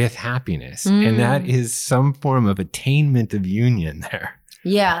with happiness. And that is some form of attainment of union there.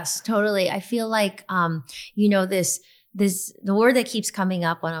 Yes, totally. I feel like, the word that keeps coming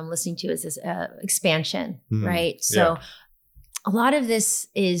up when I'm listening to is this expansion, right? So a lot of this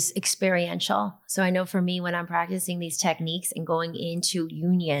is experiential. So I know for me, when I'm practicing these techniques and going into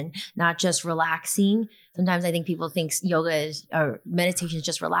union, not just relaxing, Sometimes I think people think yoga or meditation is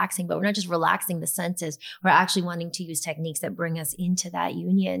just relaxing, but we're not just relaxing the senses. We're actually wanting to use techniques that bring us into that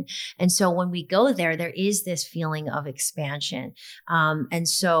union. And so when we go there, there is this feeling of expansion. And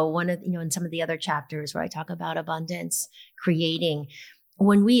so one of, in some of the other chapters where I talk about abundance, creating,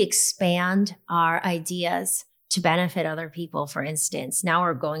 when we expand our ideas to benefit other people, for instance, now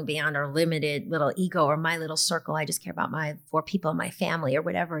we're going beyond our limited little ego or my little circle. I just care about my 4 people, my family, or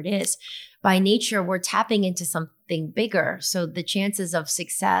whatever it is. By nature, we're tapping into something bigger. So the chances of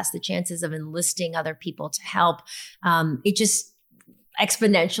success, the chances of enlisting other people to help, it just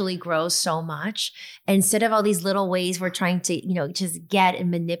exponentially grows so much. Instead of all these little ways we're trying to, just get and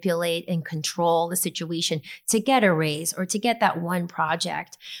manipulate and control the situation to get a raise or to get that one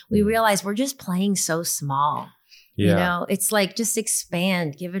project, we realize we're just playing so small. Yeah. It's like, just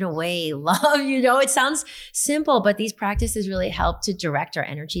expand, give it away, love, it sounds simple, but these practices really help to direct our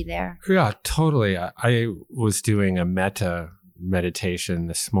energy there. Yeah, totally. I was doing a metta meditation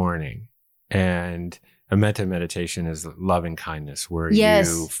this morning, and a metta meditation is loving kindness, where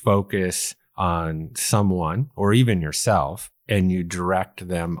you focus on someone or even yourself and you direct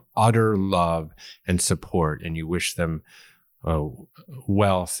them utter love and support, and you wish them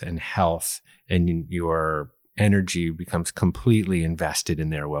wealth and health, and your energy becomes completely invested in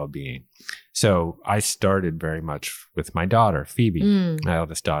their well-being. So I started very much with my daughter, Phoebe, my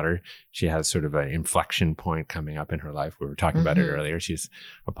eldest daughter. She has sort of an inflection point coming up in her life. We were talking about it earlier. She's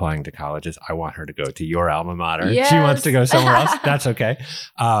applying to colleges. I want her to go to your alma mater. Yes. She wants to go somewhere else. That's okay.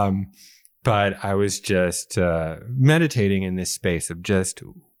 But I was just meditating in this space of just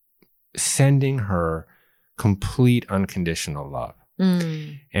sending her complete unconditional love.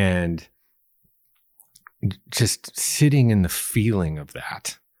 And just sitting in the feeling of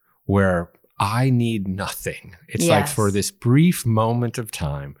that, where I need nothing. It's like, for this brief moment of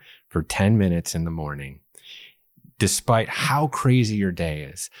time, for 10 minutes in the morning, despite how crazy your day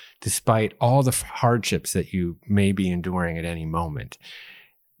is, despite all the hardships that you may be enduring at any moment,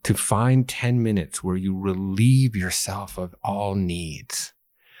 to find 10 minutes where you relieve yourself of all needs.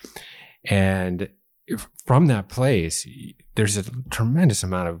 And from that place, there's a tremendous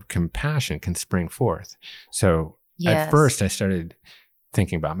amount of compassion can spring forth. So at first I started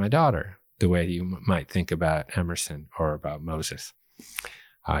thinking about my daughter the way you might think about Emerson or about Moses,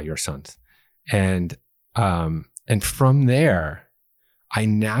 your sons. And from there, I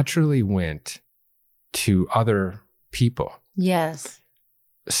naturally went to other people. Yes.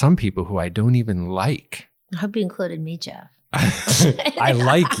 Some people who I don't even like. I hope you included me, Jeff. I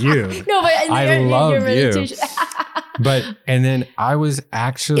like you. No, but I love really you. And then I was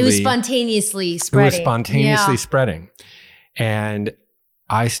actually... It was spontaneously spreading. Spreading. And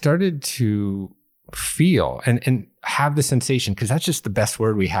I started to feel and have the sensation, because that's just the best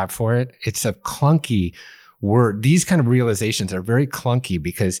word we have for it. It's a clunky word. These kind of realizations are very clunky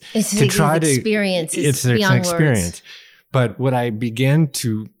because it's an experience. It's an experience. Words. But what I began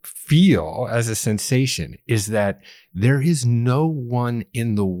to feel as a sensation is that there is no one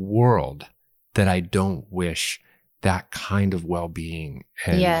in the world that I don't wish that kind of well-being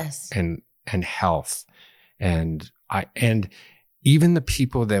and health. And even the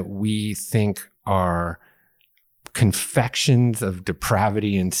people that we think are confections of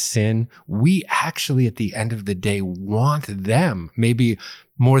depravity and sin, we actually at the end of the day want them, maybe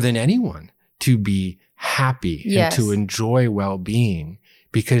more than anyone, to be happy and to enjoy well-being.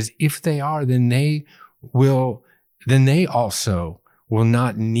 Because if they are, then they also will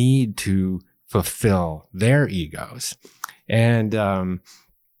not need to fulfill their egos. And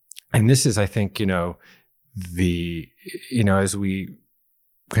this is, I think, as we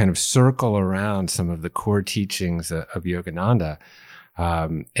kind of circle around some of the core teachings of Yogananda,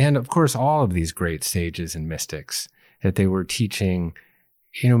 and of course, all of these great sages and mystics, that they were teaching,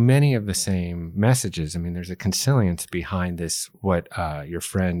 many of the same messages. I mean, there's a consilience behind this, what your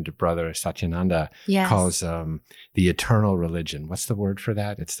friend, brother Satyananda calls the eternal religion. What's the word for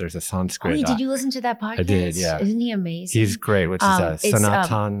that? There's a Sanskrit. Oh, did you listen to that podcast? I did, yeah. Isn't he amazing? He's great. What's that?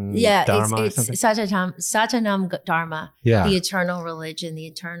 Sanatan Dharma? It's Satanam Dharma, the eternal religion, the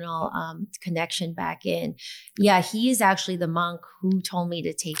eternal connection back in. Yeah, he is actually the monk who told me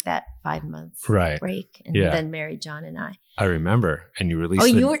to take that 5-month break and then married John and I. I remember, and you released.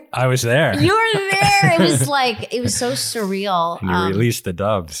 I was there. You were there. It was so surreal. And you released the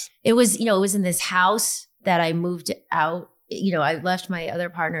doves. It was, it was in this house that I moved out. I left my other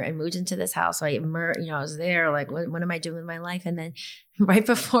partner and moved into this house. So I was there. Like, what am I doing with my life? And then right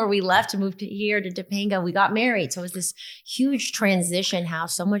before we left to move here to Topanga, we got married. So it was this huge transition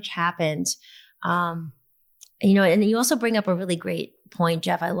house. So much happened. And you also bring up a really great point,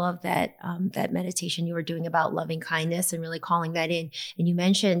 Jeff. I love that that meditation you were doing about loving kindness and really calling that in. And you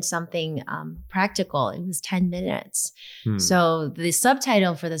mentioned something practical. It was 10 minutes. So the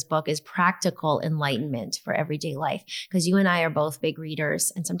subtitle for this book is Practical Enlightenment for Everyday Life, because you and I are both big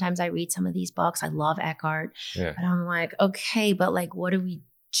readers. And sometimes I read some of these books. I love Eckhart. Yeah. But I'm like, okay, but like, what do we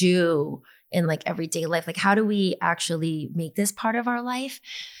do in like everyday life? Like, how do we actually make this part of our life?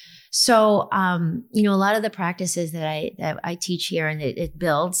 So, you know, a lot of the practices that I teach here, and it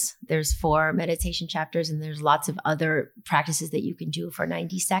builds, there's 4 meditation chapters, and there's lots of other practices that you can do for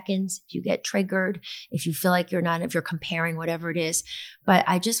 90 seconds. If you get triggered, if you feel like if you're comparing, whatever it is. But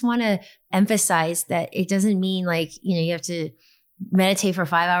I just want to emphasize that it doesn't mean like, you know, you have to meditate for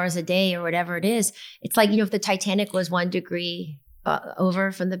 5 hours a day or whatever it is. It's like, you know, if the Titanic was 1 degree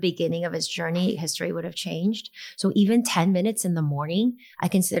over from the beginning of its journey, history would have changed. So even 10 minutes in the morning, I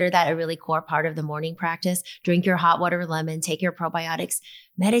consider that a really core part of the morning practice. Drink your hot water lemon, take your probiotics,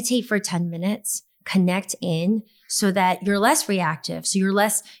 meditate for 10 minutes, connect in so that you're less reactive. So you're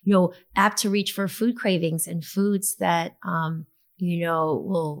less, you know, apt to reach for food cravings and foods that, you know,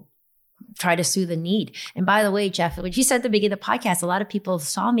 will try to soothe the need. And by the way, Jeff, what you said at the beginning of the podcast, a lot of people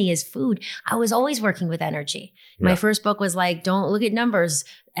saw me as food. I was always working with energy. Yeah. My first book was like, don't look at numbers,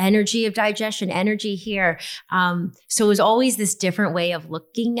 energy of digestion, energy here. So it was always this different way of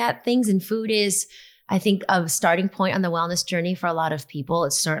looking at things. And food is, I think, a starting point on the wellness journey for a lot of people.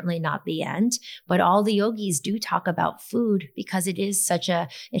 It's certainly not the end, but all the yogis do talk about food because it has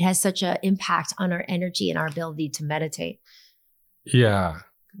such an impact on our energy and our ability to meditate. Yeah.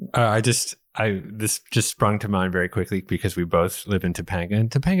 This just sprung to mind very quickly because we both live in Topanga,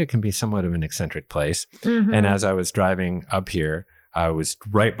 and Topanga can be somewhat of an eccentric place. Mm-hmm. And as I was driving up here, I was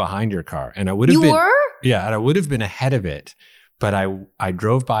right behind your car, and I would have been, yeah, and I would have been ahead of it, but I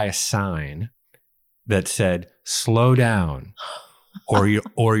drove by a sign that said, "Slow down, or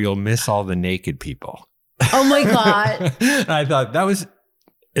you'll miss all the naked people." Oh my God! And I thought that was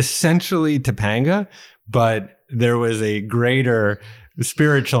essentially Topanga, but there was a greater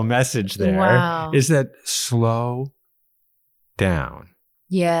spiritual message there. Wow. Is that slow down.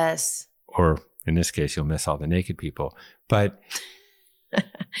 Yes. Or in this case, you'll miss all the naked people. But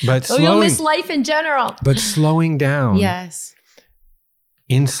you'll miss life in general. But slowing down. Yes.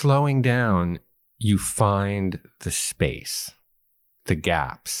 In slowing down, you find the space, the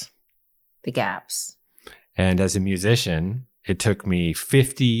gaps. The gaps. And as a musician, it took me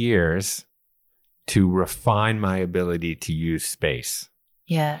 50 years to refine my ability to use space.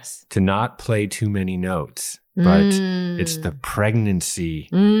 Yes. To not play too many notes, but it's the pregnancy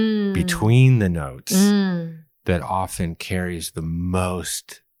between the notes that often carries the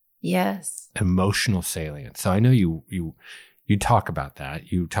most emotional salience. So I know you talk about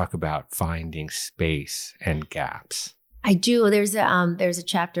that. You talk about finding space and gaps. I do. There's a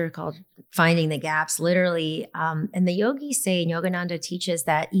chapter called Finding the Gaps, literally. And the yogis say, and Yogananda teaches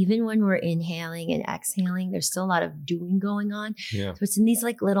that even when we're inhaling and exhaling, there's still a lot of doing going on. Yeah. So it's in these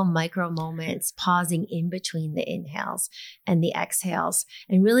like little micro moments, pausing in between the inhales and the exhales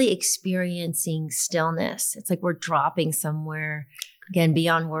and really experiencing stillness. It's like we're dropping somewhere, again,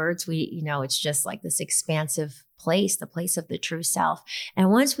 beyond words. It's just like this expansive place, the place of the true self. And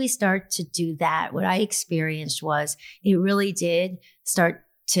once we start to do that, what I experienced was it really did start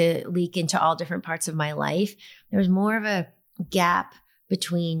to leak into all different parts of my life. There was more of a gap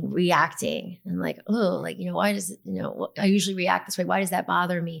between reacting and like, oh, like, why does, I usually react this way. Why does that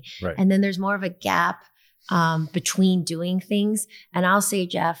bother me? Right. And then there's more of a gap between doing things. And I'll say,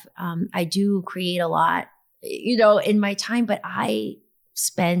 Jeff, I do create a lot, in my time, but I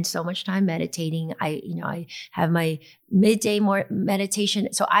spend so much time meditating. I have my midday more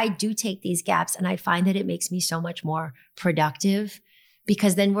meditation. So I do take these gaps and I find that it makes me so much more productive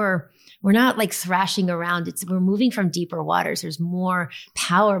because then we're not like thrashing around. We're moving from deeper waters. There's more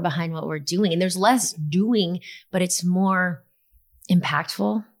power behind what we're doing and there's less doing, but it's more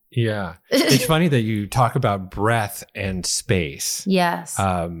impactful. Yeah. It's funny that you talk about breath and space. Yes.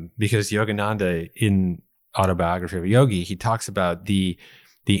 Because Yogananda in Autobiography of a Yogi, he talks about the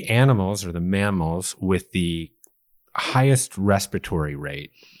animals or the mammals with the highest respiratory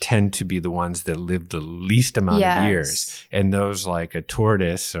rate tend to be the ones that live the least amount of years. And those like a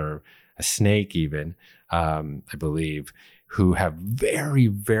tortoise or a snake even, I believe, who have very,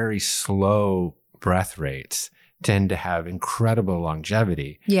 very slow breath rates tend to have incredible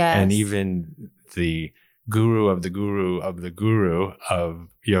longevity. Yes. And even the guru of the guru of the guru of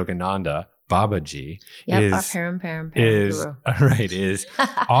Yogananda, Babaji, is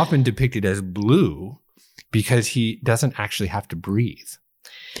often depicted as blue because he doesn't actually have to breathe.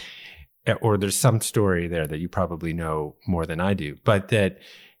 or there's some story there that you probably know more than I do, but that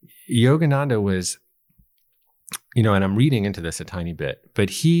Yogananda was, and I'm reading into this a tiny bit, but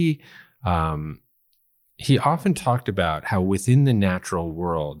he often talked about how within the natural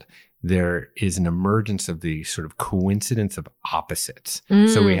world, there is an emergence of the sort of coincidence of opposites.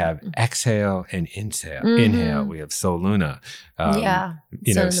 So we have exhale and inhale. We have Sol Luna,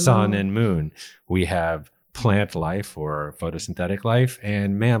 sun and moon. We have plant life or photosynthetic life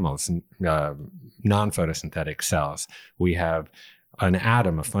and mammals, non-photosynthetic cells. We have an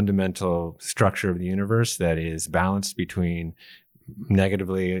atom, a fundamental structure of the universe that is balanced between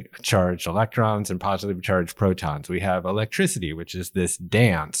negatively charged electrons and positively charged protons. We have electricity, which is this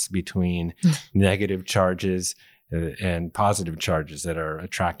dance between negative charges and positive charges that are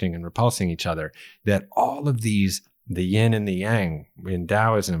attracting and repulsing each other. That all of these, the yin and the yang in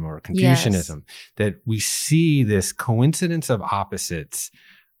Taoism or Confucianism, that we see this coincidence of opposites,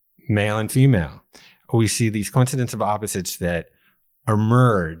 male and female. We see these coincidence of opposites that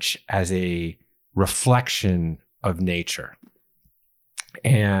emerge as a reflection of nature.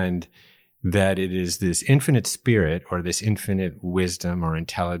 And that it is this infinite spirit or this infinite wisdom or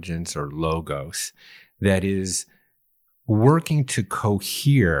intelligence or logos that is working to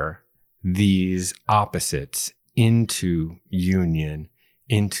cohere these opposites into union,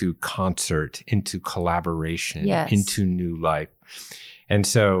 into concert, into collaboration, into new life. And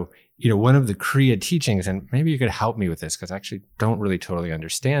so, one of the Kriya teachings, and maybe you could help me with this because I actually don't really totally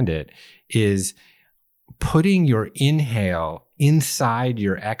understand it, is putting your inhale inside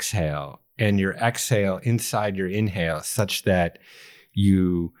your exhale and your exhale inside your inhale such that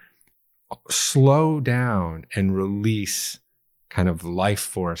you slow down and release kind of life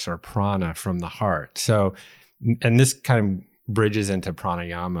force or prana from the heart. So, and this kind of bridges into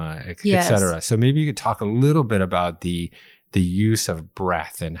pranayama, et cetera. So maybe you could talk a little bit about the use of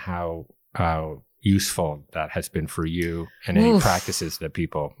breath and how useful that has been for you and any practices that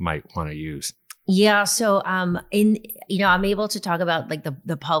people might want to use. Yeah. So, I'm able to talk about like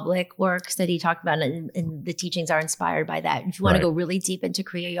the public works that he talked about, and the teachings are inspired by that. If you want to go really deep into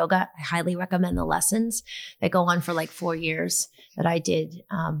Kriya Yoga, I highly recommend the lessons that go on for like 4 years that I did,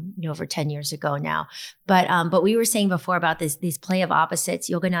 over 10 years ago now. But we were saying before about these play of opposites.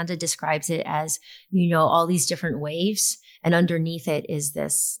 Yogananda describes it as, all these different waves, and underneath it is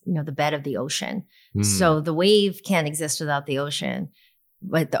this, the bed of the ocean. So the wave can't exist without the ocean,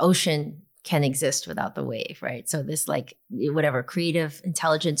 but the ocean can exist without the wave, right? So this like whatever creative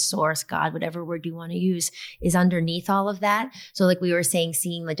intelligence source, God, whatever word you want to use, is underneath all of that. So like we were saying,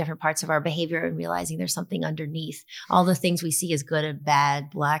 seeing the different parts of our behavior and realizing there's something underneath. All the things we see as good and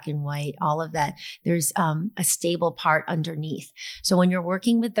bad, black and white, all of that, there's a stable part underneath. So when you're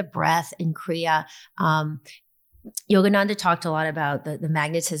working with the breath in Kriya, Yogananda talked a lot about the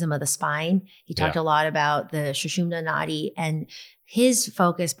magnetism of the spine. He talked a lot about the Sushumna Nadi, and his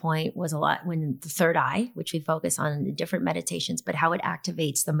focus point was a lot when the third eye, which we focus on in different meditations, but how it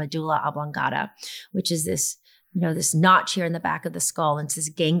activates the medulla oblongata, which is this, this notch here in the back of the skull, and it's this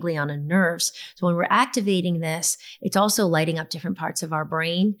ganglion of nerves. So when we're activating this, it's also lighting up different parts of our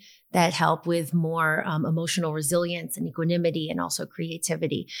brain that help with more emotional resilience and equanimity and also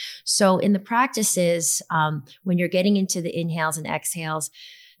creativity. So in the practices, when you're getting into the inhales and exhales,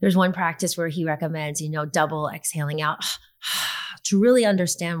 there's one practice where he recommends, double exhaling out to really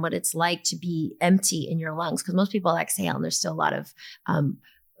understand what it's like to be empty in your lungs. Because most people exhale and there's still a lot of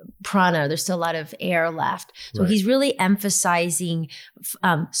prana, there's still a lot of air left. So he's really emphasizing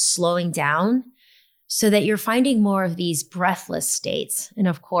slowing down so that you're finding more of these breathless states. And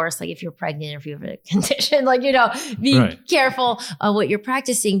of course, like if you're pregnant or if you have a condition, be careful of what you're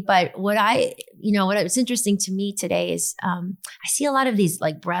practicing. But what was interesting to me today is I see a lot of these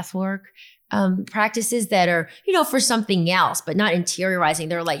like breath work practices that are, for something else, but not interiorizing.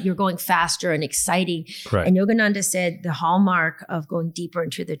 They're like, you're going faster and exciting. Right. And Yogananda said the hallmark of going deeper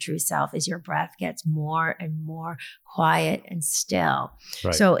into the true self is your breath gets more and more quiet and still.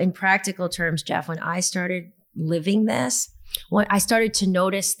 Right. So in practical terms, Jeff, when I started living this, when I started to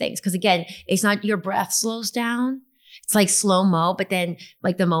notice things, because again, it's not your breath slows down. It's like slow-mo, but then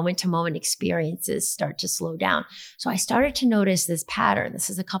like the moment-to-moment experiences start to slow down. So I started to notice this pattern. This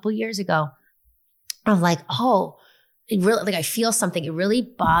is a couple years ago. I'm like, it really, like I feel something. It really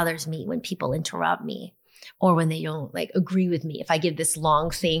bothers me when people interrupt me or when they don't like agree with me. If I give this long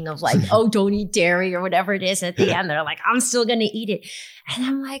thing of like, don't eat dairy or whatever it is. And at the end, they're like, I'm still going to eat it. And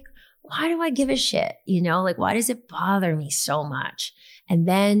I'm like, why do I give a shit? Why does it bother me so much? And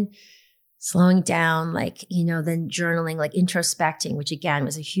then slowing down, like, then journaling, like introspecting, which again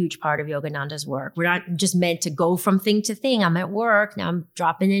was a huge part of Yogananda's work. We're not just meant to go from thing to thing. I'm at work. Now I'm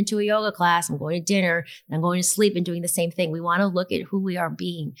dropping into a yoga class. I'm going to dinner. And I'm going to sleep and doing the same thing. We want to look at who we are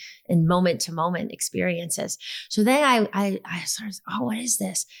being in moment to moment experiences. So then I started, what is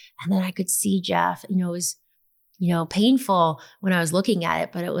this? And then I could see Jeff, it was, painful when I was looking at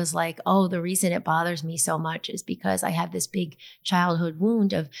it, but it was like, the reason it bothers me so much is because I have this big childhood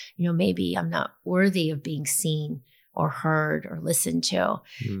wound of, maybe I'm not worthy of being seen or heard or listened to.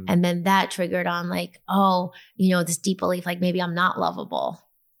 And then that triggered on like, this deep belief, like maybe I'm not lovable.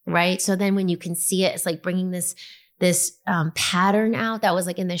 Right. So then when you can see it, it's like bringing this pattern out that was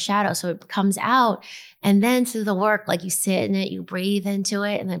like in the shadow. So it comes out, and then through the work, like you sit in it, you breathe into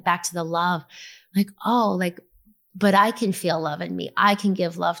it, and then back to the love, but I can feel love in me. I can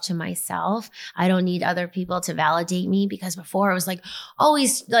give love to myself. I don't need other people to validate me, because before it was like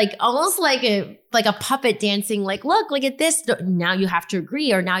always like almost like a puppet dancing, like, look at this. Now you have to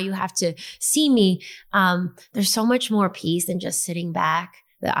agree, or now you have to see me. There's so much more peace than just sitting back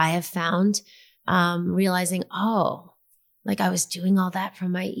that I have found, realizing, like I was doing all that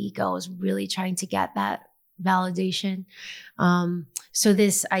from my ego. I was really trying to get that validation. So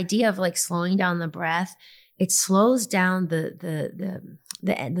this idea of like slowing down the breath, it slows down the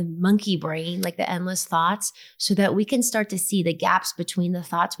monkey brain, like the endless thoughts, so that we can start to see the gaps between the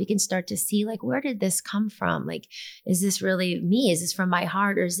thoughts. We can start to see, like, where did this come from? Like, is this really me? Is this from my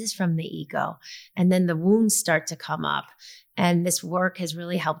heart, or is this from the ego? And then the wounds start to come up. And this work has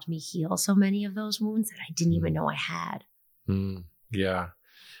really helped me heal so many of those wounds that I didn't even know I had. Yeah.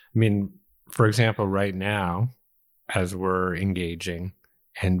 I mean, for example, right now, as we're engaging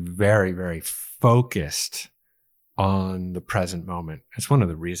and very, very focused on the present moment. It's one of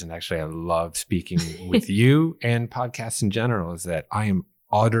the reasons, actually, I love speaking with you and podcasts in general, is that I am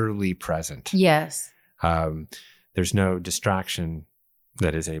utterly present. Yes. There's no distraction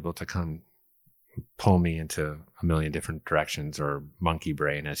that is able to pull me into a million different directions, or monkey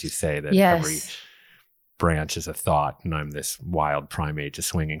brain, as you say, that every branch is a thought, and I'm this wild primate just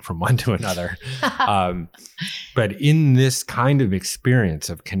swinging from one to another. But in this kind of experience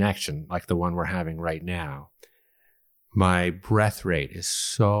of connection, like the one we're having right now, my breath rate is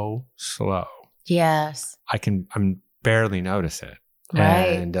so slow. Yes. I'm barely notice it.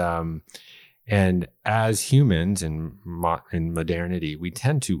 Right. And as humans in modernity, we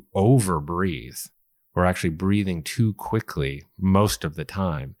tend to over-breathe. We're actually breathing too quickly most of the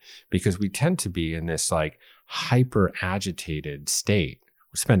time, because we tend to be in this like hyper agitated state.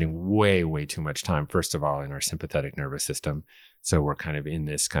 We're spending way, way too much time, first of all, in our sympathetic nervous system. So we're kind of in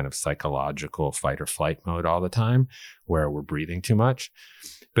this kind of psychological fight or flight mode all the time, where we're breathing too much.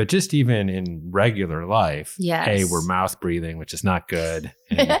 But just even in regular life, we're mouth breathing, which is not good.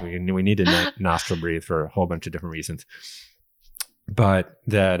 And we need to nostril breathe for a whole bunch of different reasons. But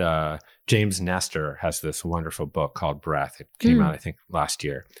that James Nestor has this wonderful book called Breath. It came out, I think, last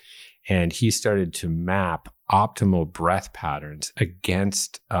year. And he started to map optimal breath patterns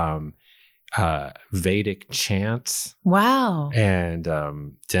against Vedic chants. Wow. And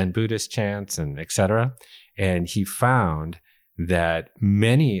Zen Buddhist chants, and et cetera. And he found that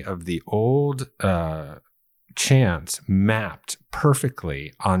many of the old chants mapped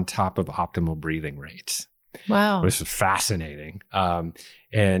perfectly on top of optimal breathing rates. Wow. Which is fascinating.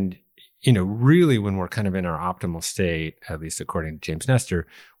 And, really when we're kind of in our optimal state, at least according to James Nestor,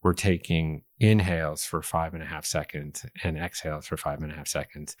 we're taking inhales for 5.5 seconds and exhales for 5.5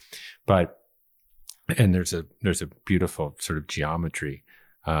 seconds. And there's a beautiful sort of geometry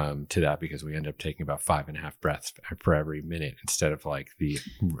to that, because we end up taking about 5.5 breaths per every minute, instead of like the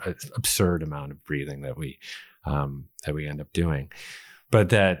absurd amount of breathing that we end up doing. But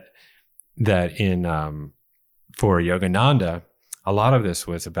that in for Yogananda, a lot of this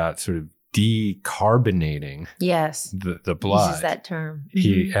was about sort of decarbonating the blood. He uses that term.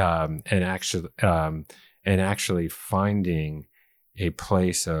 He and actually finding a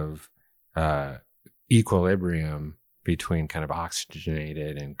place of equilibrium between kind of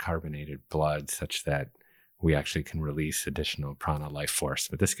oxygenated and carbonated blood, such that we actually can release additional prana, life force.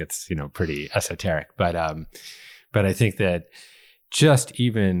 But this gets pretty esoteric. But I think that just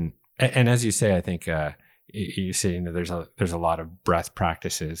even, and as you say, I think you say there's a lot of breath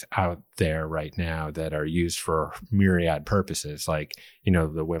practices out there right now that are used for myriad purposes, like the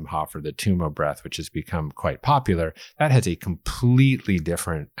Wim Hof or the Tumo breath, which has become quite popular. That has a completely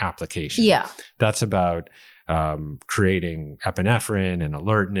different application. Yeah, that's about creating epinephrine and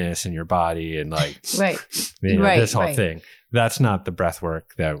alertness in your body, and like this whole thing. That's not the breath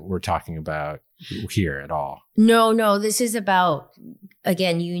work that we're talking about here at all. No. This is about,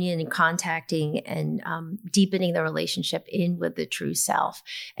 again, union and contacting and deepening the relationship in with the true self.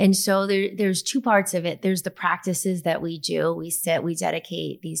 And so there's two parts of it. There's the practices that we do. We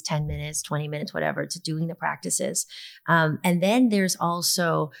dedicate these 10 minutes, 20 minutes, whatever, to doing the practices. And then there's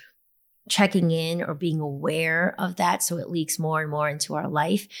also checking in or being aware of that so it leaks more and more into our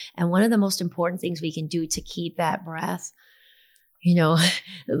life. And one of the most important things we can do to keep that breath,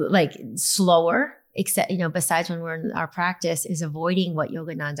 like slower, except, besides when we're in our practice, is avoiding what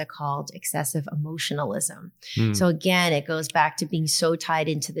Yogananda called excessive emotionalism. So again, it goes back to being so tied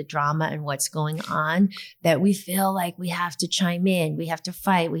into the drama and what's going on that we feel like we have to chime in, we have to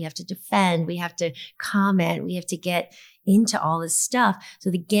fight, we have to defend, we have to comment, we have to get into all this stuff.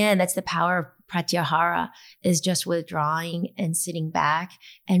 So again, that's the power of pratyahara, is just withdrawing and sitting back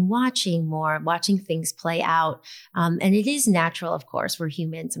and watching things play out. And it is natural, of course. We're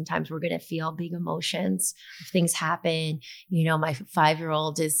human. Sometimes we're going to feel big emotions if things happen. My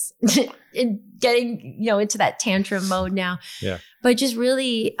 5-year-old is getting, into that tantrum mode now. Yeah. But just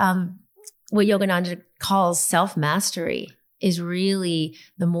really what Yogananda calls self-mastery is really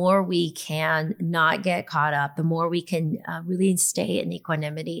the more we can not get caught up, the more we can really stay in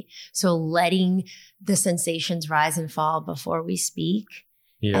equanimity. So letting the sensations rise and fall before we speak.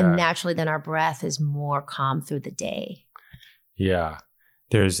 Yeah. And naturally then our breath is more calm through the day. Yeah.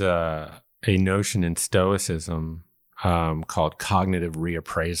 There's a notion in Stoicism called cognitive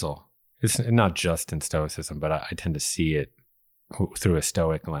reappraisal. It's not just in Stoicism, but I tend to see it through a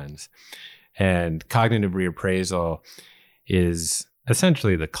Stoic lens. And cognitive reappraisal is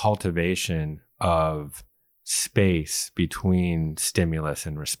essentially the cultivation of space between stimulus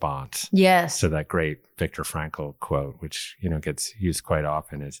and response. Yes. So that great Viktor Frankl quote, which, gets used quite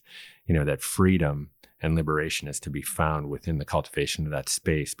often, is, that freedom and liberation is to be found within the cultivation of that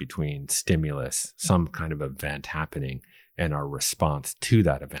space between stimulus, some kind of event happening, and our response to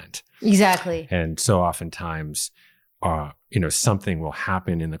that event. Exactly. And so oftentimes, something will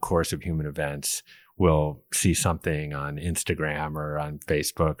happen in the course of human events. We'll see something on Instagram or on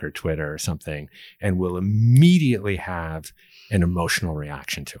Facebook or Twitter or something, and we'll immediately have an emotional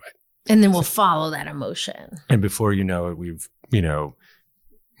reaction to it. And then we'll follow that emotion. And before you know it, we've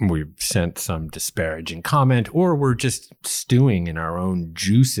sent some disparaging comment, or we're just stewing in our own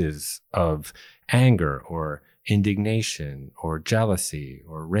juices of anger or indignation or jealousy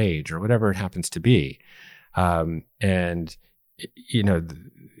or rage or whatever it happens to be.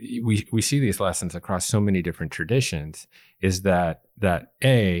 We see these lessons across so many different traditions, is that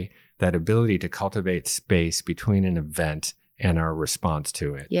ability to cultivate space between an event and our response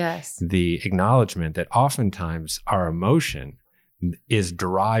to it. Yes. The acknowledgement that oftentimes our emotion is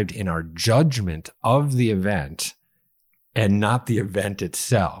derived in our judgment of the event and not the event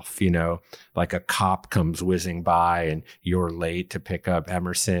itself. Like a cop comes whizzing by and you're late to pick up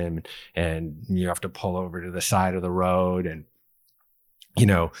Emerson and you have to pull over to the side of the road, and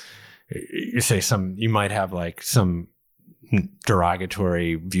you might have like some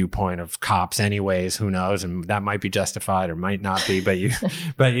derogatory viewpoint of cops anyways, who knows, and that might be justified or might not be, but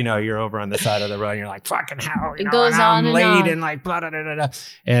you're over on the side of the road and you're like, fucking hell, it goes on I'm late on. And like blah, blah, blah, blah, blah.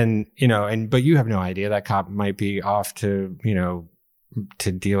 And but you have no idea that cop might be off to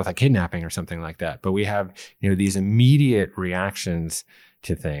to deal with a kidnapping or something like that. But we have these immediate reactions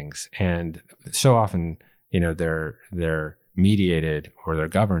to things, and so often they're mediated or they're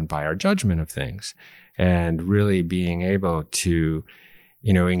governed by our judgment of things. And really being able to,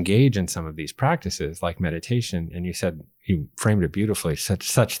 engage in some of these practices like meditation. And you framed it beautifully,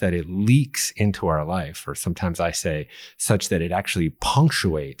 such that it leaks into our life, or sometimes I say such that it actually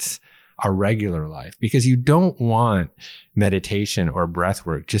punctuates our regular life, because you don't want meditation or breath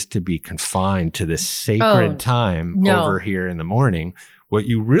work just to be confined to this sacred time over here in the morning. What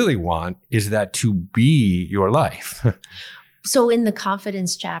you really want is that to be your life. So in the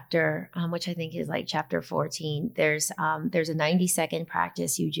confidence chapter, which I think is like chapter 14, there's a 90-second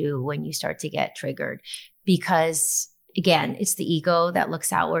practice you do when you start to get triggered, because again, it's the ego that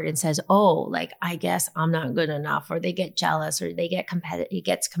looks outward and says, oh, like, I guess I'm not good enough, or they get jealous, or they get it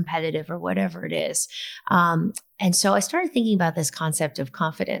gets competitive, or whatever it is. And so I started thinking about this concept of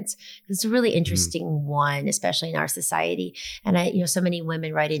confidence. It's a really interesting one, especially in our society. And so many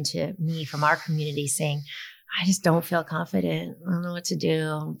women write into me from our community saying, I just don't feel confident. I don't know what to do.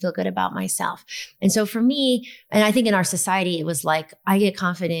 I don't feel good about myself. And so for me, and I think in our society, it was like, I get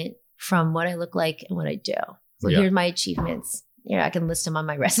confident from what I look like and what I do. So here's my achievements. I can list them on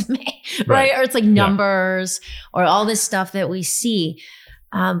my resume, right? Or it's like numbers or all this stuff that we see.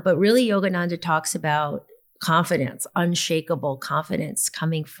 But really, Yogananda talks about confidence, unshakable confidence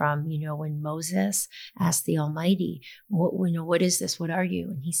coming from, when Moses asked the Almighty, what is this? What are you?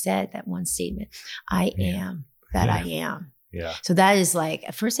 And he said that one statement, I am that I am. Yeah. So that is like,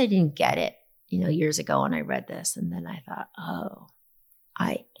 at first I didn't get it, years ago when I read this. And then I thought, oh,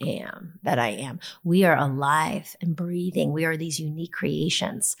 I am that I am. We are alive and breathing. We are these unique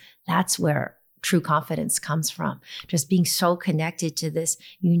creations. That's where true confidence comes from. Just being so connected to this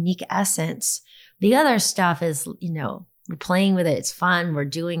unique essence. The other stuff is, we're playing with it. It's fun. We're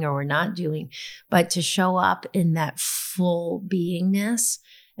doing or we're not doing. But to show up in that full beingness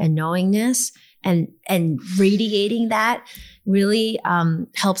and knowingness and radiating that really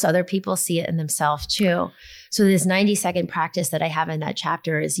helps other people see it in themselves too. So this 90-second practice that I have in that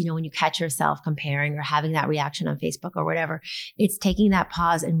chapter is, when you catch yourself comparing or having that reaction on Facebook or whatever, it's taking that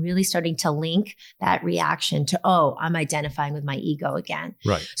pause and really starting to link that reaction to, oh, I'm identifying with my ego again.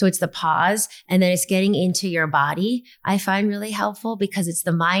 Right. So it's the pause, and then it's getting into your body. I find really helpful because it's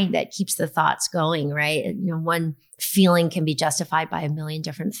the mind that keeps the thoughts going, right? One feeling can be justified by a million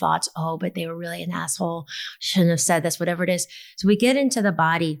different thoughts. Oh, but they were really an asshole. Shouldn't have said this, whatever it is. So we get into the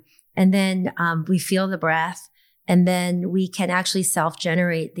body, and then we feel the breath. And then we can actually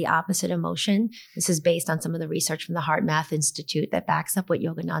self-generate the opposite emotion. This is based on some of the research from the Heart Math Institute that backs up what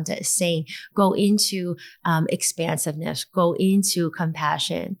Yogananda is saying. Go into expansiveness, go into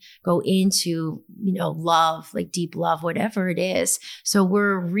compassion, go into, love, like deep love, whatever it is. So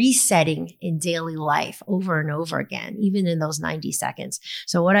we're resetting in daily life over and over again, even in those 90 seconds.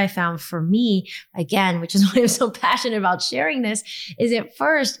 So what I found for me, again, which is why I'm so passionate about sharing this, is at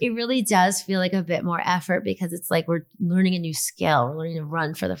first, it really does feel like a bit more effort because it's like we're learning a new skill. We're learning to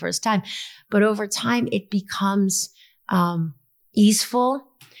run for the first time. But over time, it becomes easeful.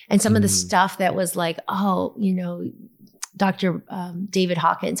 And some of the stuff that was like, Dr. David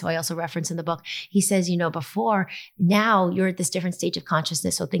Hawkins, who I also reference in the book, he says, before, now you're at this different stage of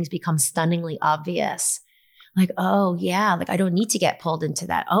consciousness. So things become stunningly obvious. Like, oh yeah, like I don't need to get pulled into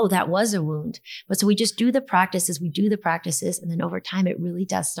that. Oh, that was a wound. But so we just do the practices, and then over time, it really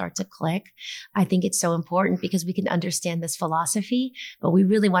does start to click. I think it's so important because we can understand this philosophy, but we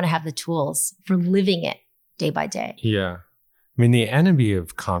really want to have the tools for living it day by day. Yeah. I mean, the enemy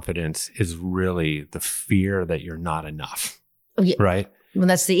of confidence is really the fear that you're not enough, right? Well,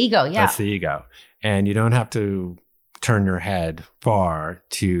 that's the ego. Yeah. That's the ego. And you don't have to turn your head far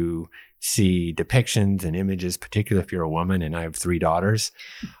to see depictions and images, particularly if you're a woman, and I have 3 daughters,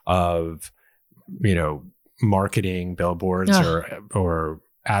 of, marketing billboards or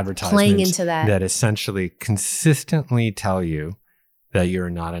advertisements playing into that essentially consistently tell you that you're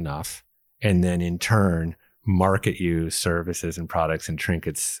not enough, and then in turn market you services and products and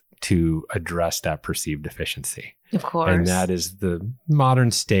trinkets to address that perceived deficiency. Of course. And that is the modern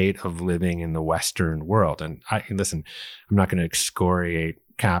state of living in the Western world. And I'm not going to excoriate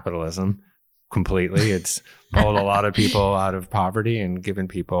capitalism completely. It's pulled a lot of people out of poverty and given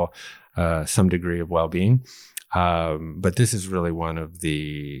people some degree of well-being. But this is really one of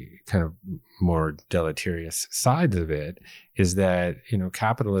the kind of more deleterious sides of it, is that,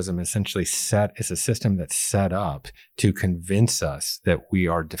 capitalism essentially is a system that's set up to convince us that we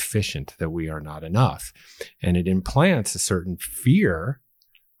are deficient, that we are not enough. And it implants a certain fear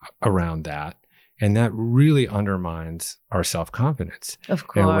around that. And that really undermines our self-confidence. Of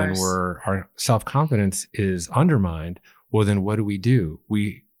course. And when our self-confidence is undermined, well, then what do?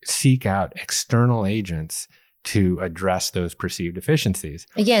 We seek out external agents to address those perceived deficiencies.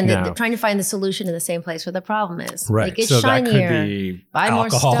 Again, they're trying to find the solution in the same place where the problem is. Right. Like, it's so shinier, that could be buy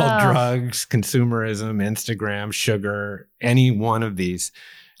alcohol, more stuff, drugs, consumerism, Instagram, sugar, any one of these,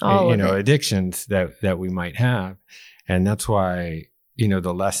 addictions that we might have. And that's why,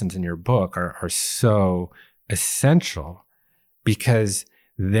 the lessons in your book are so essential, because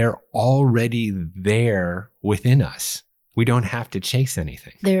they're already there within us. We don't have to chase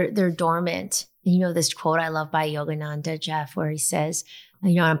anything. They're dormant. This quote I love by Yogananda, Jeff, where he says,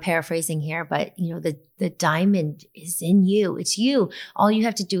 I'm paraphrasing here, but the diamond is in you. It's you. All you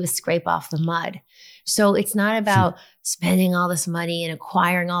have to do is scrape off the mud. So it's not about spending all this money and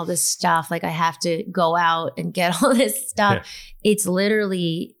acquiring all this stuff. Like I have to go out and get all this stuff. Yeah. It's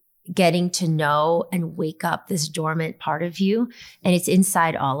literally getting to know and wake up this dormant part of you. And it's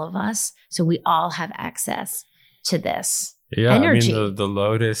inside all of us. So we all have access to this energy. I mean, the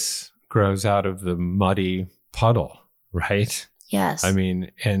lotus grows out of the muddy puddle, right? Yes. I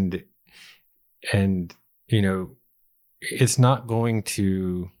mean, and it's not going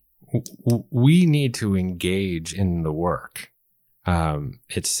to, we need to engage in the work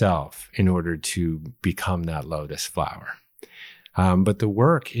itself in order to become that lotus flower. But the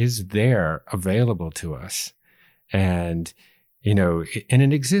work is there available to us. And, and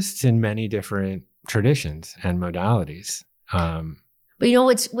it exists in many different traditions and modalities. But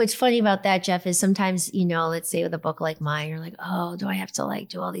what's funny about that, Jeff, is sometimes, let's say with a book like mine, you're like, oh, do I have to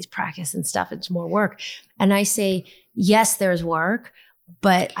do all these practice and stuff? It's more work. And I say, yes, there's work,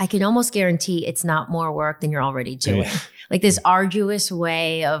 but I can almost guarantee it's not more work than you're already doing. Yeah. Like this arduous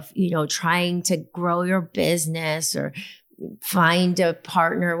way of, trying to grow your business or find a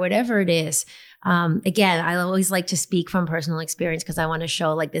partner, whatever it is. Again, I always like to speak from personal experience because I want to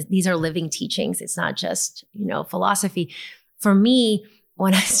show these are living teachings. It's not just, philosophy. For me,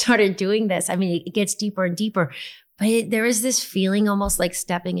 when I started doing this, it gets deeper and deeper, but there is this feeling almost like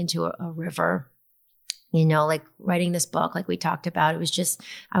stepping into a river, like writing this book, like we talked about. It was just,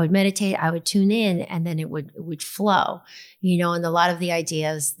 I would meditate, I would tune in, and then it would flow, and a lot of the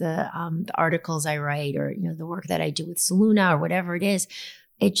ideas, the articles I write or, the work that I do with Saluna or whatever it is,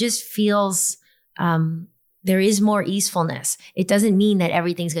 it just feels, there is more easefulness. It doesn't mean that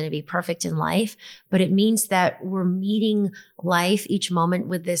everything's going to be perfect in life, but it means that we're meeting life each moment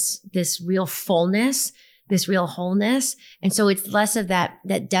with this real fullness, this real wholeness. And so it's less of that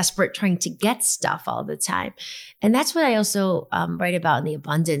desperate trying to get stuff all the time. And that's what I also write about in the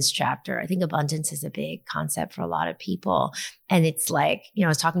abundance chapter. I think abundance is a big concept for a lot of people. And it's like, I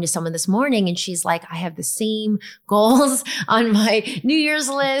was talking to someone this morning and she's like, I have the same goals on my New Year's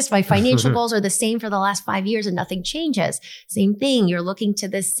list. My financial goals are the same for the last 5 years and nothing changes. Same thing. You're looking to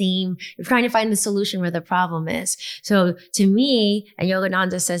the same, you're trying to find the solution where the problem is. So to me, and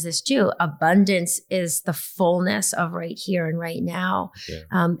Yogananda says this too, abundance is the fullness of right here and right now.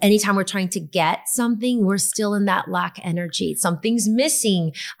 Yeah. Anytime we're trying to get something, we're still in that lack energy. Something's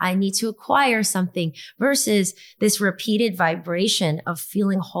missing. I need to acquire something versus this repeated vibration of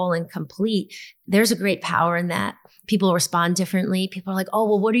feeling whole and complete. There's a great power in that. People respond differently. People are like, oh,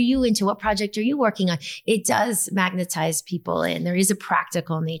 well, what are you into? What project are you working on? It does magnetize people in. There is a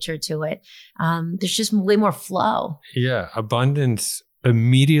practical nature to it. There's just way more flow. Yeah. Abundance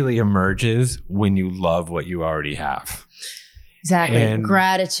immediately emerges when you love what you already have. Exactly. And,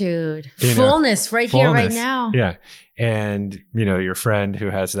 gratitude, fullness right here, right now. Yeah. And, your friend who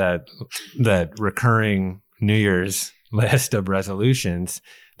has that recurring New Year's list of resolutions,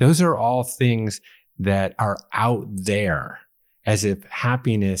 those are all things that are out there, as if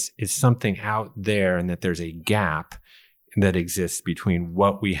happiness is something out there and that there's a gap that exists between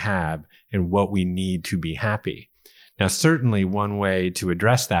what we have and what we need to be happy. Now, certainly one way to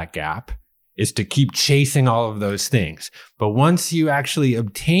address that gap is to keep chasing all of those things. But once you actually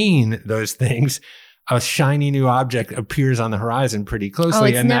obtain those things, a shiny new object appears on the horizon pretty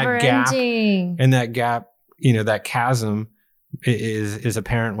closely. It's never ending. That gap, that chasm is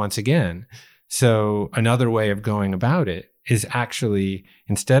apparent once again. So another way of going about it is actually,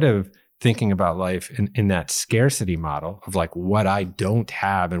 instead of thinking about life in that scarcity model of like what I don't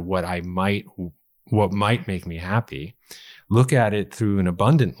have and what might make me happy, look at it through an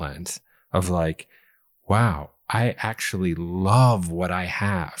abundant lens of like, wow, I actually love what I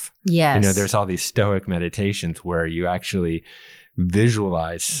have. Yes. There's all these Stoic meditations where you actually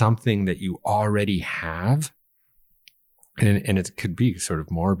visualize something that you already have. And it could be sort of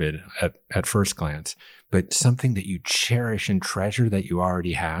morbid at first glance, but something that you cherish and treasure that you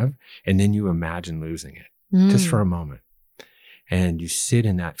already have. And then you imagine losing it just for a moment. And you sit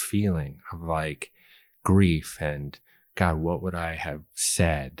in that feeling of like grief and God, what would I have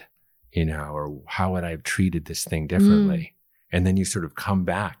said? Or how would I have treated this thing differently? And then you sort of come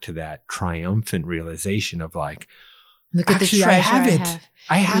back to that triumphant realization of like, look at the treasure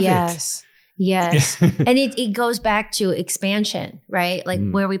I have yes. it. Yes. And it goes back to expansion, right? Like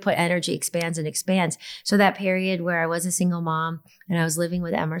where we put energy expands and expands. So that period where I was a single mom and I was living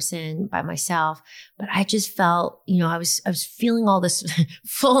with Emerson by myself, but I just felt, I was feeling all this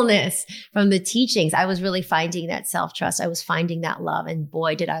fullness from the teachings. I was really finding that self-trust. I was finding that love. And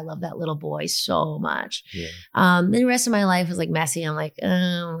boy, did I love that little boy so much. Yeah. Then the rest of my life was like messy. I'm like, I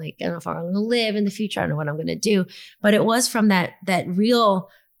don't know if I'm going to live in the future. I don't know what I'm going to do. But it was from that real,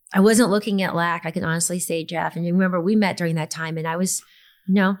 I wasn't looking at lack. I can honestly say, Jeff, and you remember we met during that time and I was,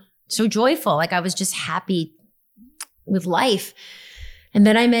 so joyful. Like I was just happy with life. And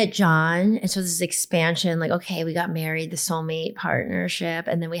then I met John. And so this expansion, like, okay, we got married, the soulmate partnership.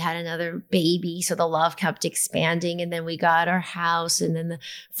 And then we had another baby. So the love kept expanding. And then we got our house and then the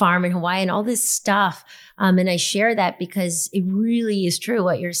farm in Hawaii and all this stuff. And I share that because it really is true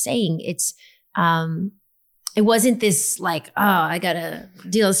what you're saying. It wasn't this like, oh, I got to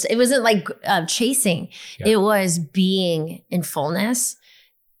deal. It wasn't like chasing. Yeah. It was being in fullness.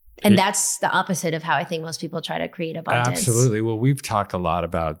 And that's the opposite of how I think most people try to create abundance. Absolutely. Well, we've talked a lot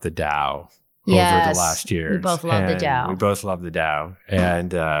about the Tao over the last year. We both love the Tao. We both love the Tao.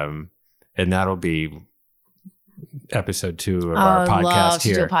 And that'll be episode 2 of our podcast love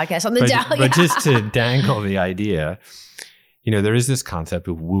here. To do a podcast on the Tao. But just to dangle the idea, there is this concept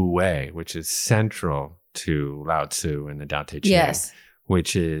of Wu Wei, which is central to Lao Tzu and the Tao Te Ching,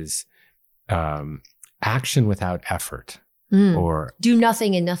 which is action without effort. Or do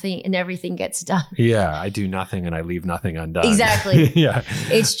nothing and everything gets done. Yeah, I do nothing and I leave nothing undone. Exactly. Yeah.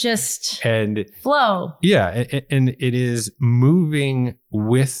 It's just and flow. Yeah, and it is moving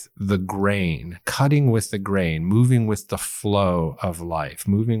with the grain, cutting with the grain, moving with the flow of life,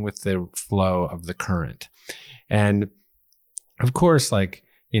 moving with the flow of the current. And of course,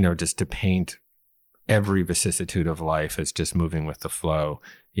 just to paint every vicissitude of life as just moving with the flow,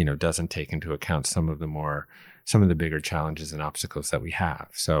 doesn't take into account some of the bigger challenges and obstacles that we have.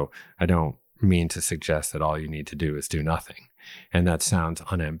 So I don't mean to suggest that all you need to do is do nothing. And that sounds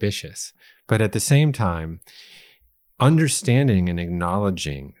unambitious. But at the same time, understanding and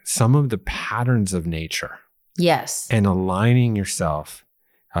acknowledging some of the patterns of nature. Yes. And aligning yourself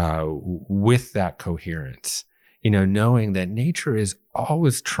with that coherence, knowing that nature is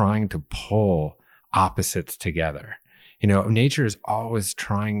always trying to pull opposites together. Nature is always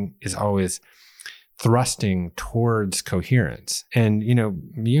thrusting towards coherence. And,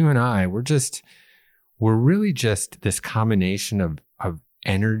 you and I, we're really just this combination of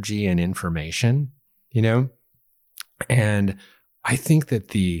energy and information, and I think that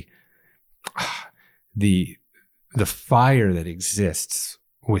the fire that exists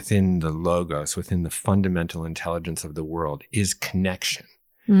within the logos, within the fundamental intelligence of the world is connection,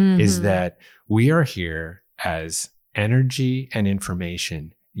 is that we are here as energy and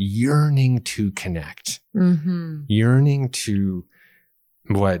information yearning to connect, yearning to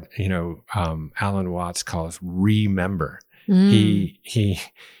what, Alan Watts calls remember. He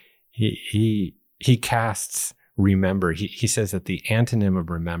casts remember. He says that the antonym of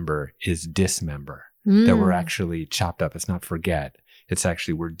remember is dismember, that we're actually chopped up. It's not forget. It's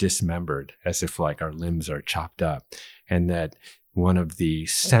actually, we're dismembered as if our limbs are chopped up. And that one of the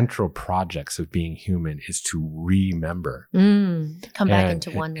central projects of being human is to remember. Come back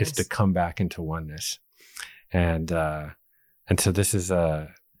into oneness. It's to come back into oneness. And so this is, I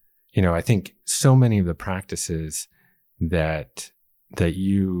think so many of the practices that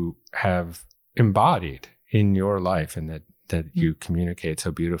you have embodied in your life and that you communicate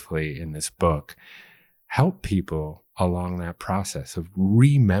so beautifully in this book help people along that process of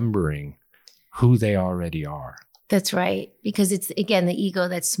remembering who they already are. That's right. Because it's, again, the ego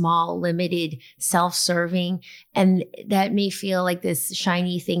that's small, limited, self-serving. And that may feel like this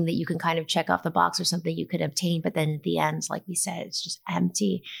shiny thing that you can kind of check off the box or something you could obtain. But then at the end, like we said, it's just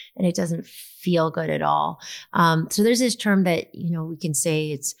empty and it doesn't feel good at all. So there's this term that, we can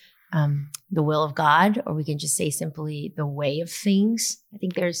say it's the will of God, or we can just say simply the way of things. I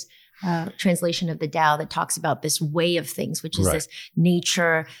think there's translation of the Tao that talks about this way of things, which is this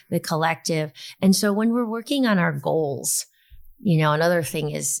nature, the collective. And so when we're working on our goals, another thing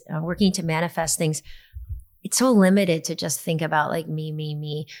is working to manifest things. It's so limited to just think about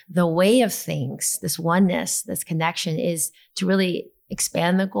me. The way of things, this oneness, this connection is to really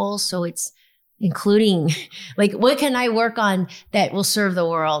expand the goals. So it's including what can I work on that will serve the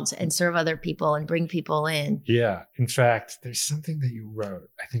world and serve other people and bring people in? Yeah. In fact, there's something that you wrote.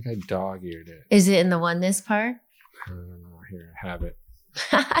 I think I dog-eared it. Is it in the oneness part? I don't know. Here, I have it.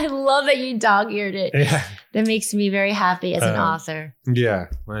 I love that you dog-eared it. Yeah. That makes me very happy as an author. Yeah.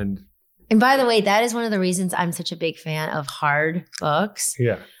 And by the way, that is one of the reasons I'm such a big fan of hard books.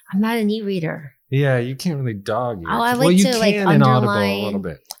 Yeah. I'm not an e-reader. Yeah, you can't really dog-ear. Oh, I like to can underline. In Audible a little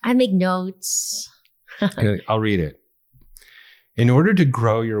bit. I make notes. I'll read it. In order to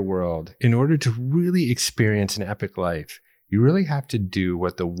grow your world, in order to really experience an epic life, you really have to do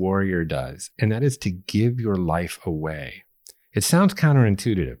what the warrior does, and that is to give your life away. It sounds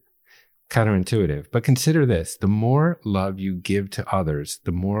counterintuitive, but consider this. The more love you give to others,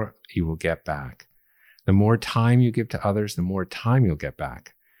 the more you will get back. The more time you give to others, the more time you'll get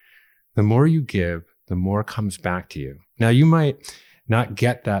back. The more you give, the more comes back to you. Now, you might not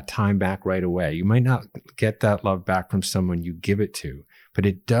get that time back right away. You might not get that love back from someone you give it to, but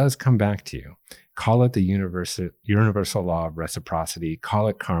it does come back to you. Call it the universal law of reciprocity. Call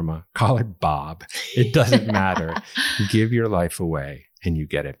it karma. Call it Bob. It doesn't matter. You give your life away and you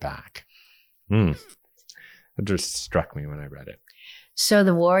get it back. It just struck me when I read it. So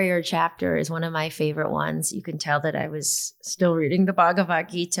the warrior chapter is one of my favorite ones. You can tell that I was still reading the Bhagavad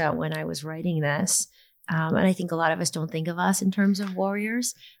Gita when I was writing this. And I think a lot of us don't think of us in terms of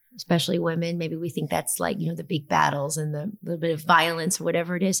warriors. especially women. Maybe we think that's like, the big battles and the little bit of violence or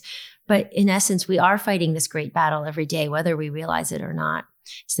whatever it is. But in essence, we are fighting this great battle every day, whether we realize it or not.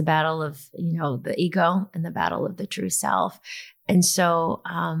 It's the battle of, the ego and the battle of the true self. And so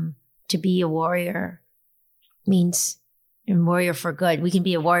to be a warrior means a warrior for good. We can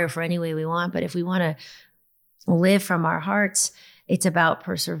be a warrior for any way we want, but if we want to live from our hearts, it's about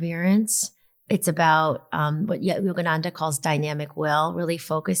perseverance. It's about what Yogananda calls dynamic will, really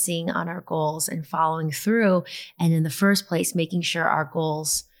focusing on our goals and following through. And in the first place, making sure our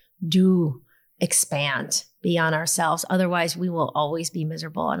goals do expand beyond ourselves. Otherwise, we will always be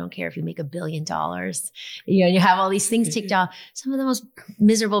miserable. I don't care if you make $1 billion, you have all these things ticked off. Some of the most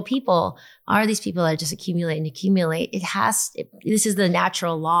miserable people are these people that just accumulate and accumulate. This is the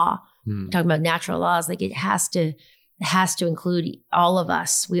natural law. Talking about natural laws, like it has to include all of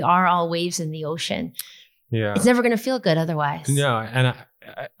us. We are all waves in the ocean. Yeah. It's never going to feel good otherwise. No. And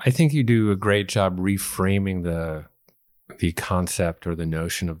I think you do a great job reframing the concept or the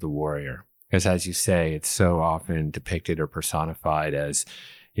notion of the warrior. Because as you say, it's so often depicted or personified as,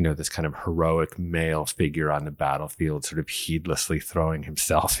 this kind of heroic male figure on the battlefield, sort of heedlessly throwing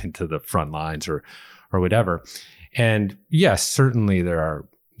himself into the front lines or whatever. And yes, certainly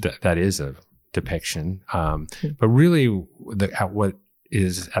that is a depiction. But really what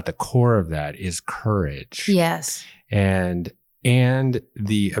is at the core of that is courage. Yes. And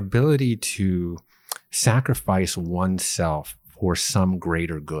the ability to sacrifice oneself for some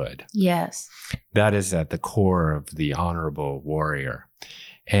greater good. Yes. That is at the core of the honorable warrior.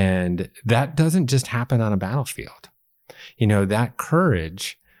 And that doesn't just happen on a battlefield. That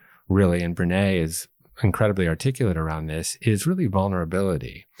courage really, and Brené is incredibly articulate around this, is really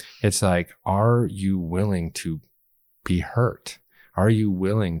vulnerability. It's like, are you willing to be hurt? Are you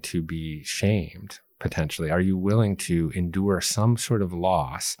willing to be shamed, potentially? Are you willing to endure some sort of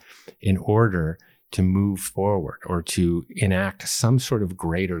loss in order to move forward or to enact some sort of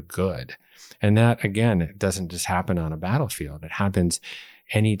greater good? And that, again, it doesn't just happen on a battlefield. It happens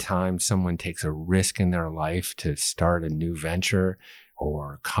anytime someone takes a risk in their life to start a new venture,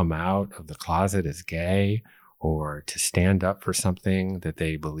 or come out of the closet as gay, or to stand up for something that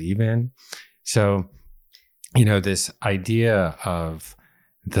they believe in. So, this idea of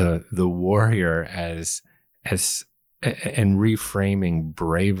the warrior as and reframing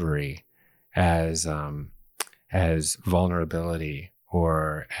bravery as vulnerability,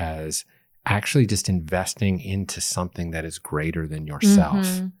 or as actually just investing into something that is greater than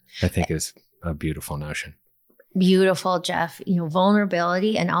yourself, I think is a beautiful notion. Beautiful, Jeff.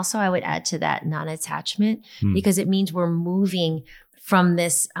 Vulnerability. And also I would add to that non-attachment, because it means we're moving from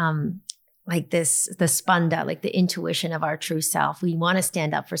this, the spanda, like the intuition of our true self. We want to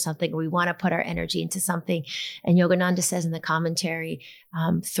stand up for something. We want to put our energy into something. And Yogananda says in the commentary,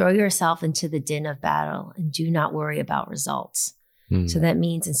 throw yourself into the din of battle and do not worry about results. So that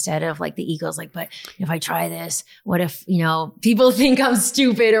means instead of like the ego's like, but if I try this, what if, people think I'm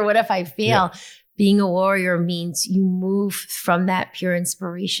stupid, or what if I fail? Yeah. Being a warrior means you move from that pure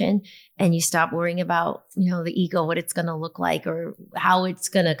inspiration and you stop worrying about, the ego, what it's going to look like or how it's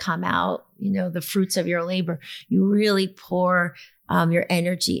going to come out, the fruits of your labor. You really pour your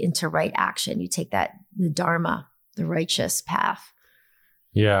energy into right action. You take the Dharma, the righteous path.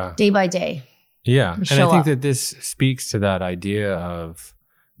 Yeah. Day by day. Yeah. And I think that this speaks to that idea of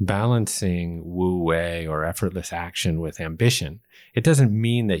balancing wu wei or effortless action with ambition. It doesn't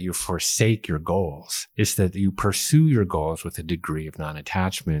mean that you forsake your goals. It's that you pursue your goals with a degree of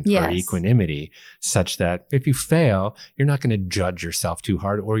non-attachment or equanimity, such that if you fail, you're not going to judge yourself too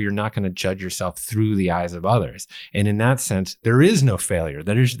hard, or you're not going to judge yourself through the eyes of others. And in that sense, there is no failure.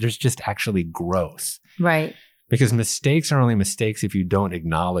 There's just actually growth. Right. Because mistakes are only mistakes if you don't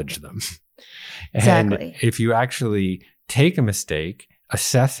acknowledge them. Exactly. And if you actually take a mistake,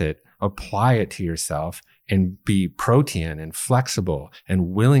 assess it, apply it to yourself, and be protean and flexible and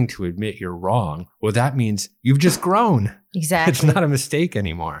willing to admit you're wrong, well, that means you've just grown. Exactly. It's not a mistake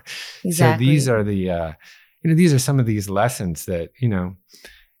anymore. Exactly. So these are these are some of these lessons that,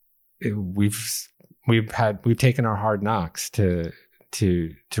 we've taken our hard knocks to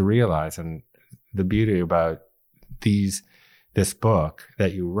realize. And the beauty about this book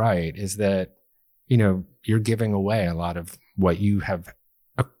that you write is that, you're giving away a lot of what you have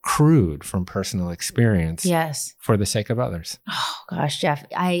accrued from personal experience. Yes. For the sake of others. Oh gosh, Jeff,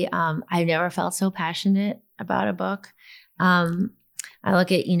 I never felt so passionate about a book. I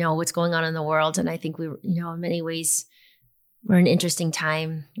look at, what's going on in the world, and I think we, in many ways, we're in an interesting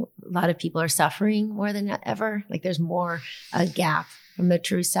time. A lot of people are suffering more than ever. Like there's a gap from the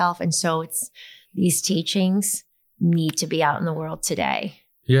true self. And so these teachings need to be out in the world today.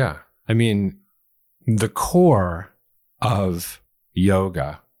 Yeah. I mean, the core of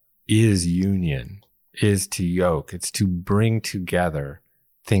yoga is union, is to yoke. It's to bring together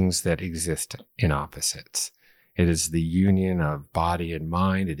things that exist in opposites. It is the union of body and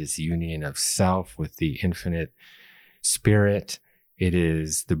mind. It is the union of self with the infinite spirit. It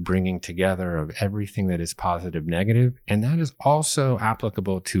is the bringing together of everything that is positive, negative. And that is also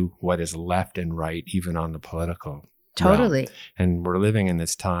applicable to what is left and right, even on the political Totally. realm. And we're living in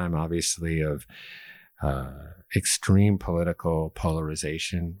this time, obviously, of extreme political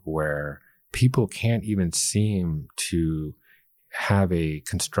polarization where people can't even seem to have a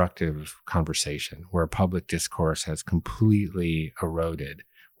constructive conversation, where public discourse has completely eroded,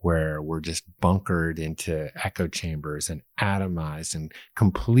 where we're just bunkered into echo chambers and atomized and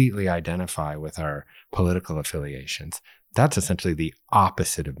completely identify with our political affiliations. That's essentially the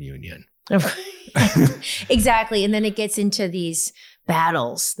opposite of union. Exactly. And then it gets into these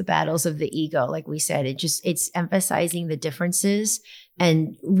battles, the battles of the ego. Like we said, it's emphasizing the differences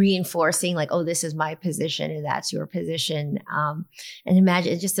and reinforcing like, oh, this is my position and that's your position. And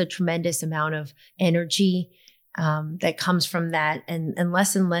imagine it's just a tremendous amount of energy that comes from that, and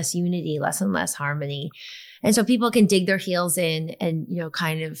less unity, less and less harmony. And so people can dig their heels in and,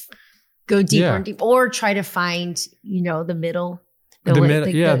 kind of go deeper and deeper, or try to find, the middle. The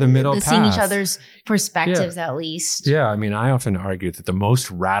middle path. Seeing each other's perspectives at least. Yeah. I mean, I often argue that the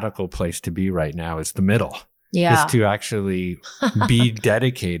most radical place to be right now is the middle. Yeah. Is to actually be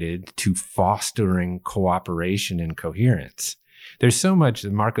dedicated to fostering cooperation and coherence. There's so much.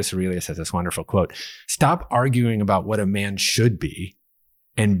 Marcus Aurelius has this wonderful quote: "Stop arguing about what a man should be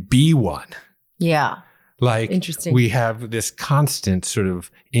and be one." Yeah. Like, interesting. We have this constant sort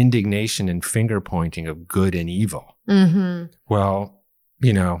of indignation and finger pointing of good and evil. Mm-hmm. Well,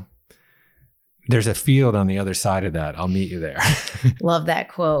 there's a field on the other side of that. I'll meet you there. Love that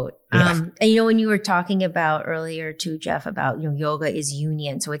quote. Yeah. And when you were talking about earlier too, Jeff, about yoga is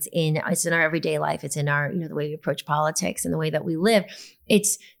union. So it's in our everyday life. It's in our the way we approach politics and the way that we live.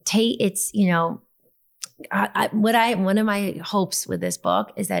 One of my hopes with this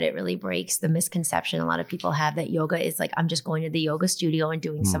book is that it really breaks the misconception a lot of people have that yoga is like, I'm just going to the yoga studio and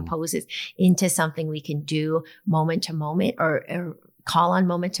doing some poses, into something we can do moment to moment or call on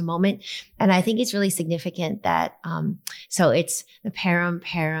moment to moment. And I think it's really significant that, so it's the Param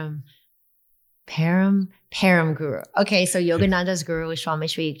Guru. Okay, so Yogananda's guru was Swami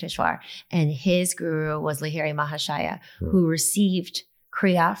Sri Yukteswar, and his guru was Lahiri Mahashaya, who received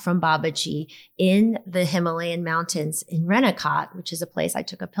Kriya from Babaji in the Himalayan mountains in Renakot, which is a place I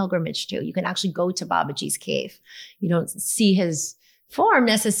took a pilgrimage to. You can actually go to Babaji's cave. You don't see his form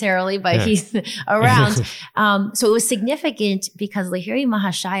necessarily, but he's around. So it was significant because Lahiri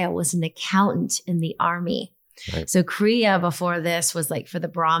Mahashaya was an accountant in the army. Right. So Kriya before this was like for the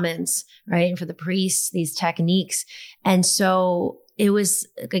Brahmins, right? And for the priests, these techniques. And so it was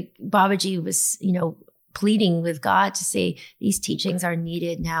like Babaji was, pleading with God to say these teachings are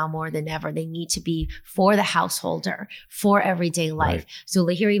needed now more than ever. They need to be for the householder, for everyday life. Right. So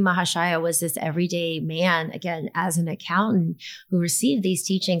Lahiri Mahashaya was this everyday man, again, as an accountant, who received these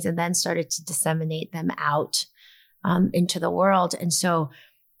teachings and then started to disseminate them out into the world. And so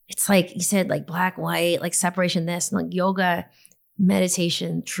it's like you said, like black, white, like separation, this, like yoga,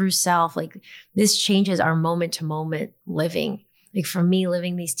 meditation, true self, like this changes our moment to moment living. Like for me,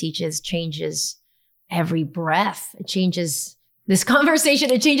 living these teachings changes every breath. It changes this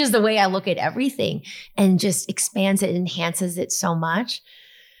conversation. It changes the way I look at everything and just expands it, enhances it so much.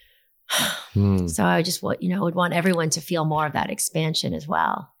 So I just would want everyone to feel more of that expansion as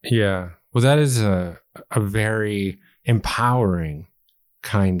well. Yeah. Well, that is a very empowering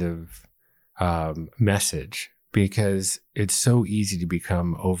kind of message, because it's so easy to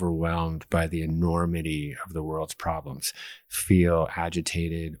become overwhelmed by the enormity of the world's problems, feel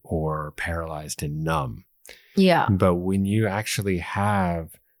agitated or paralyzed and numb. Yeah. But when you actually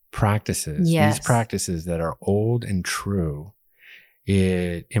have practices, these practices that are old and true,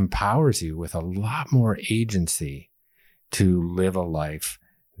 it empowers you with a lot more agency to live a life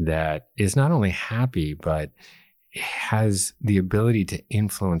that is not only happy, but has the ability to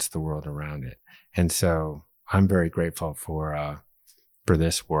influence the world around it. And so I'm very grateful for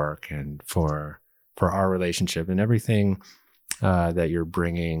this work and for our relationship and everything that you're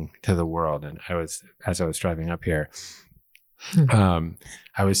bringing to the world. And as I was driving up here,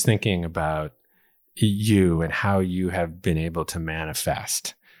 I was thinking about you and how you have been able to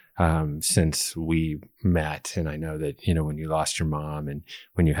manifest since we met. And I know that, when you lost your mom and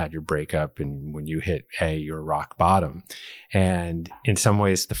when you had your breakup and when you hit your rock bottom. And in some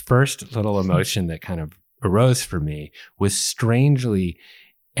ways, the first little emotion that kind of arose for me was strangely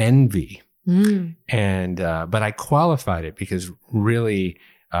envy. And, but I qualified it because really,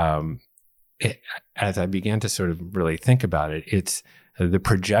 as I began to sort of really think about it, it's the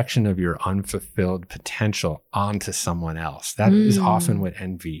projection of your unfulfilled potential onto someone else. That is often what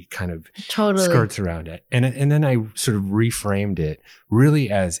envy kind of skirts around it. And then I sort of reframed it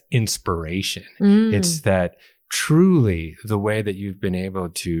really as inspiration. It's that truly the way that you've been able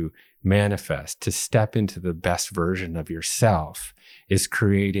to manifest, to step into the best version of yourself, is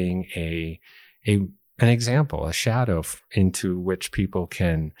creating an example, a shadow into which people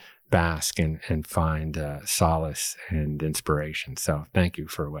can bask and find solace and inspiration. So thank you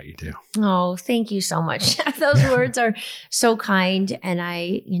for what you do. Oh, thank you so much. Those words are so kind. And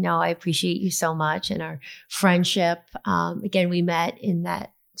I appreciate you so much and our friendship. Again, we met in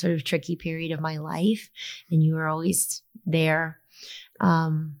that sort of tricky period of my life, and you were always there.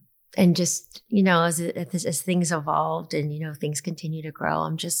 And just, as things evolved and, things continue to grow,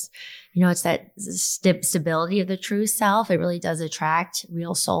 I'm just, it's that stability of the true self. It really does attract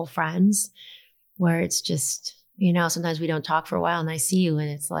real soul friends where it's just, sometimes we don't talk for a while and I see you and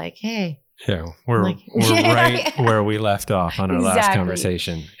it's like, hey. Yeah, we're right where we left off on our last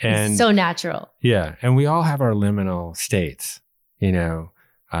conversation. And it's so natural. Yeah. And we all have our liminal states, there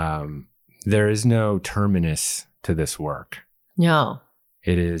is no terminus to this work. No.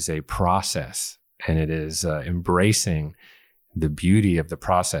 It is a process, and it is embracing the beauty of the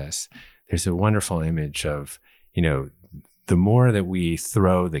process. There's a wonderful image of, the more that we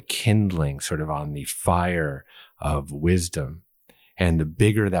throw the kindling sort of on the fire of wisdom, and the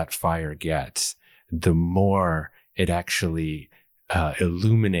bigger that fire gets, the more it actually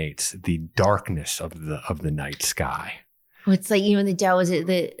illuminates the darkness of the night sky. Well, it's like, in the Tao, is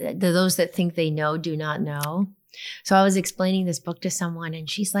it those that think they know do not know? So I was explaining this book to someone and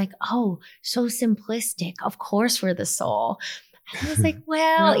she's like, oh, so simplistic. Of course we're the soul. And I was like,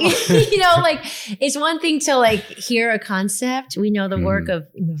 well, it's one thing to hear a concept. We know the work of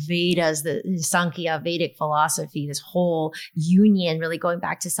the Vedas, the Sankhya Vedic philosophy, this whole union really going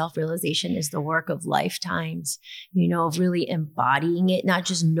back to self-realization is the work of lifetimes, of really embodying it, not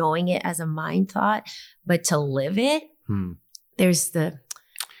just knowing it as a mind thought, but to live it. There's the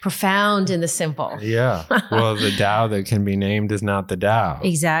profound and the simple. Yeah. Well, the Tao that can be named is not the Tao.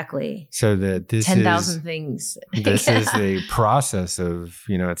 Exactly. So that this 10,000 things. This is the process of,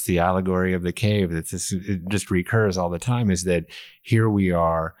 it's the allegory of the cave. It just recurs all the time, is that here we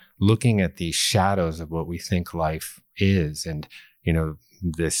are looking at the shadows of what we think life is. And,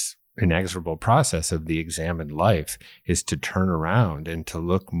 this inexorable process of the examined life is to turn around and to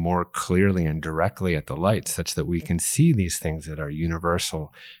look more clearly and directly at the light, such that we can see these things that are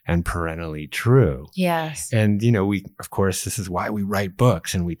universal and perennially true. Yes. And, we, of course, this is why we write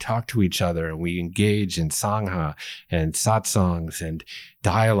books and we talk to each other and we engage in sangha and satsangs and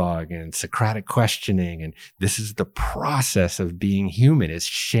dialogue and Socratic questioning. And this is the process of being human, is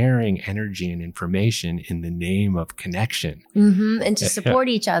sharing energy and information in the name of connection. And to support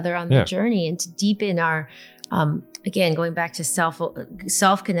each other on the journey and to deepen our, again, going back to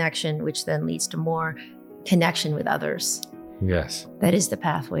self-connection, which then leads to more connection with others. Yes. That is the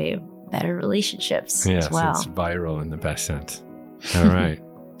pathway of better relationships as well. It's viral in the best sense. All right.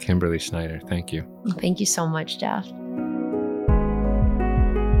 Kimberly Snyder, thank you. Thank you so much, Jeff.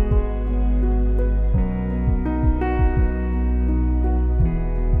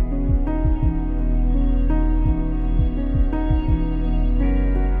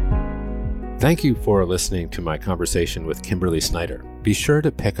 Thank you for listening to my conversation with Kimberly Snyder. Be sure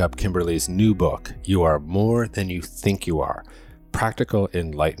to pick up Kimberly's new book, You Are More Than You Think You Are, Practical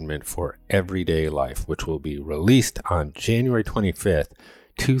Enlightenment for Everyday Life, which will be released on January 25th,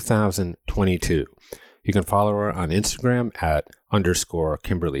 2022. You can follow her on Instagram at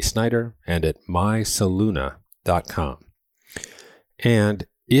 _Kimberly Snyder and at mysaluna.com. And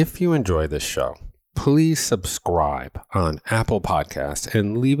if you enjoy this show, please subscribe on Apple Podcasts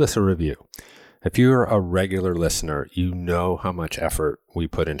and leave us a review. If you're a regular listener, you know how much effort we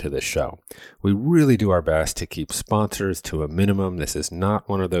put into this show. We really do our best to keep sponsors to a minimum. This is not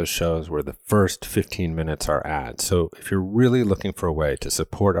one of those shows where the first 15 minutes are ads. So if you're really looking for a way to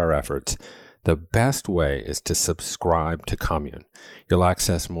support our efforts, the best way is to subscribe to Commune. You'll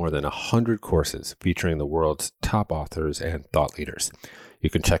access more than 100 courses featuring the world's top authors and thought leaders.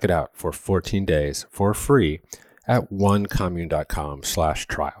 You can check it out for 14 days for free at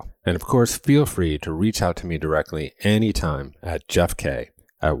onecommune.com/trial. And of course, feel free to reach out to me directly anytime at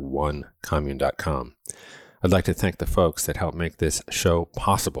jeffk@onecommune.com. I'd like to thank the folks that helped make this show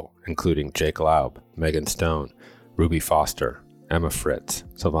possible, including Jake Laub, Megan Stone, Ruby Foster, Emma Fritz,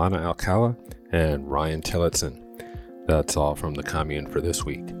 Silvana Alcala, and Ryan Tillotson. That's all from the Commune for this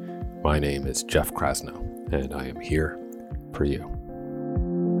week. My name is Jeff Krasno, and I am here for you.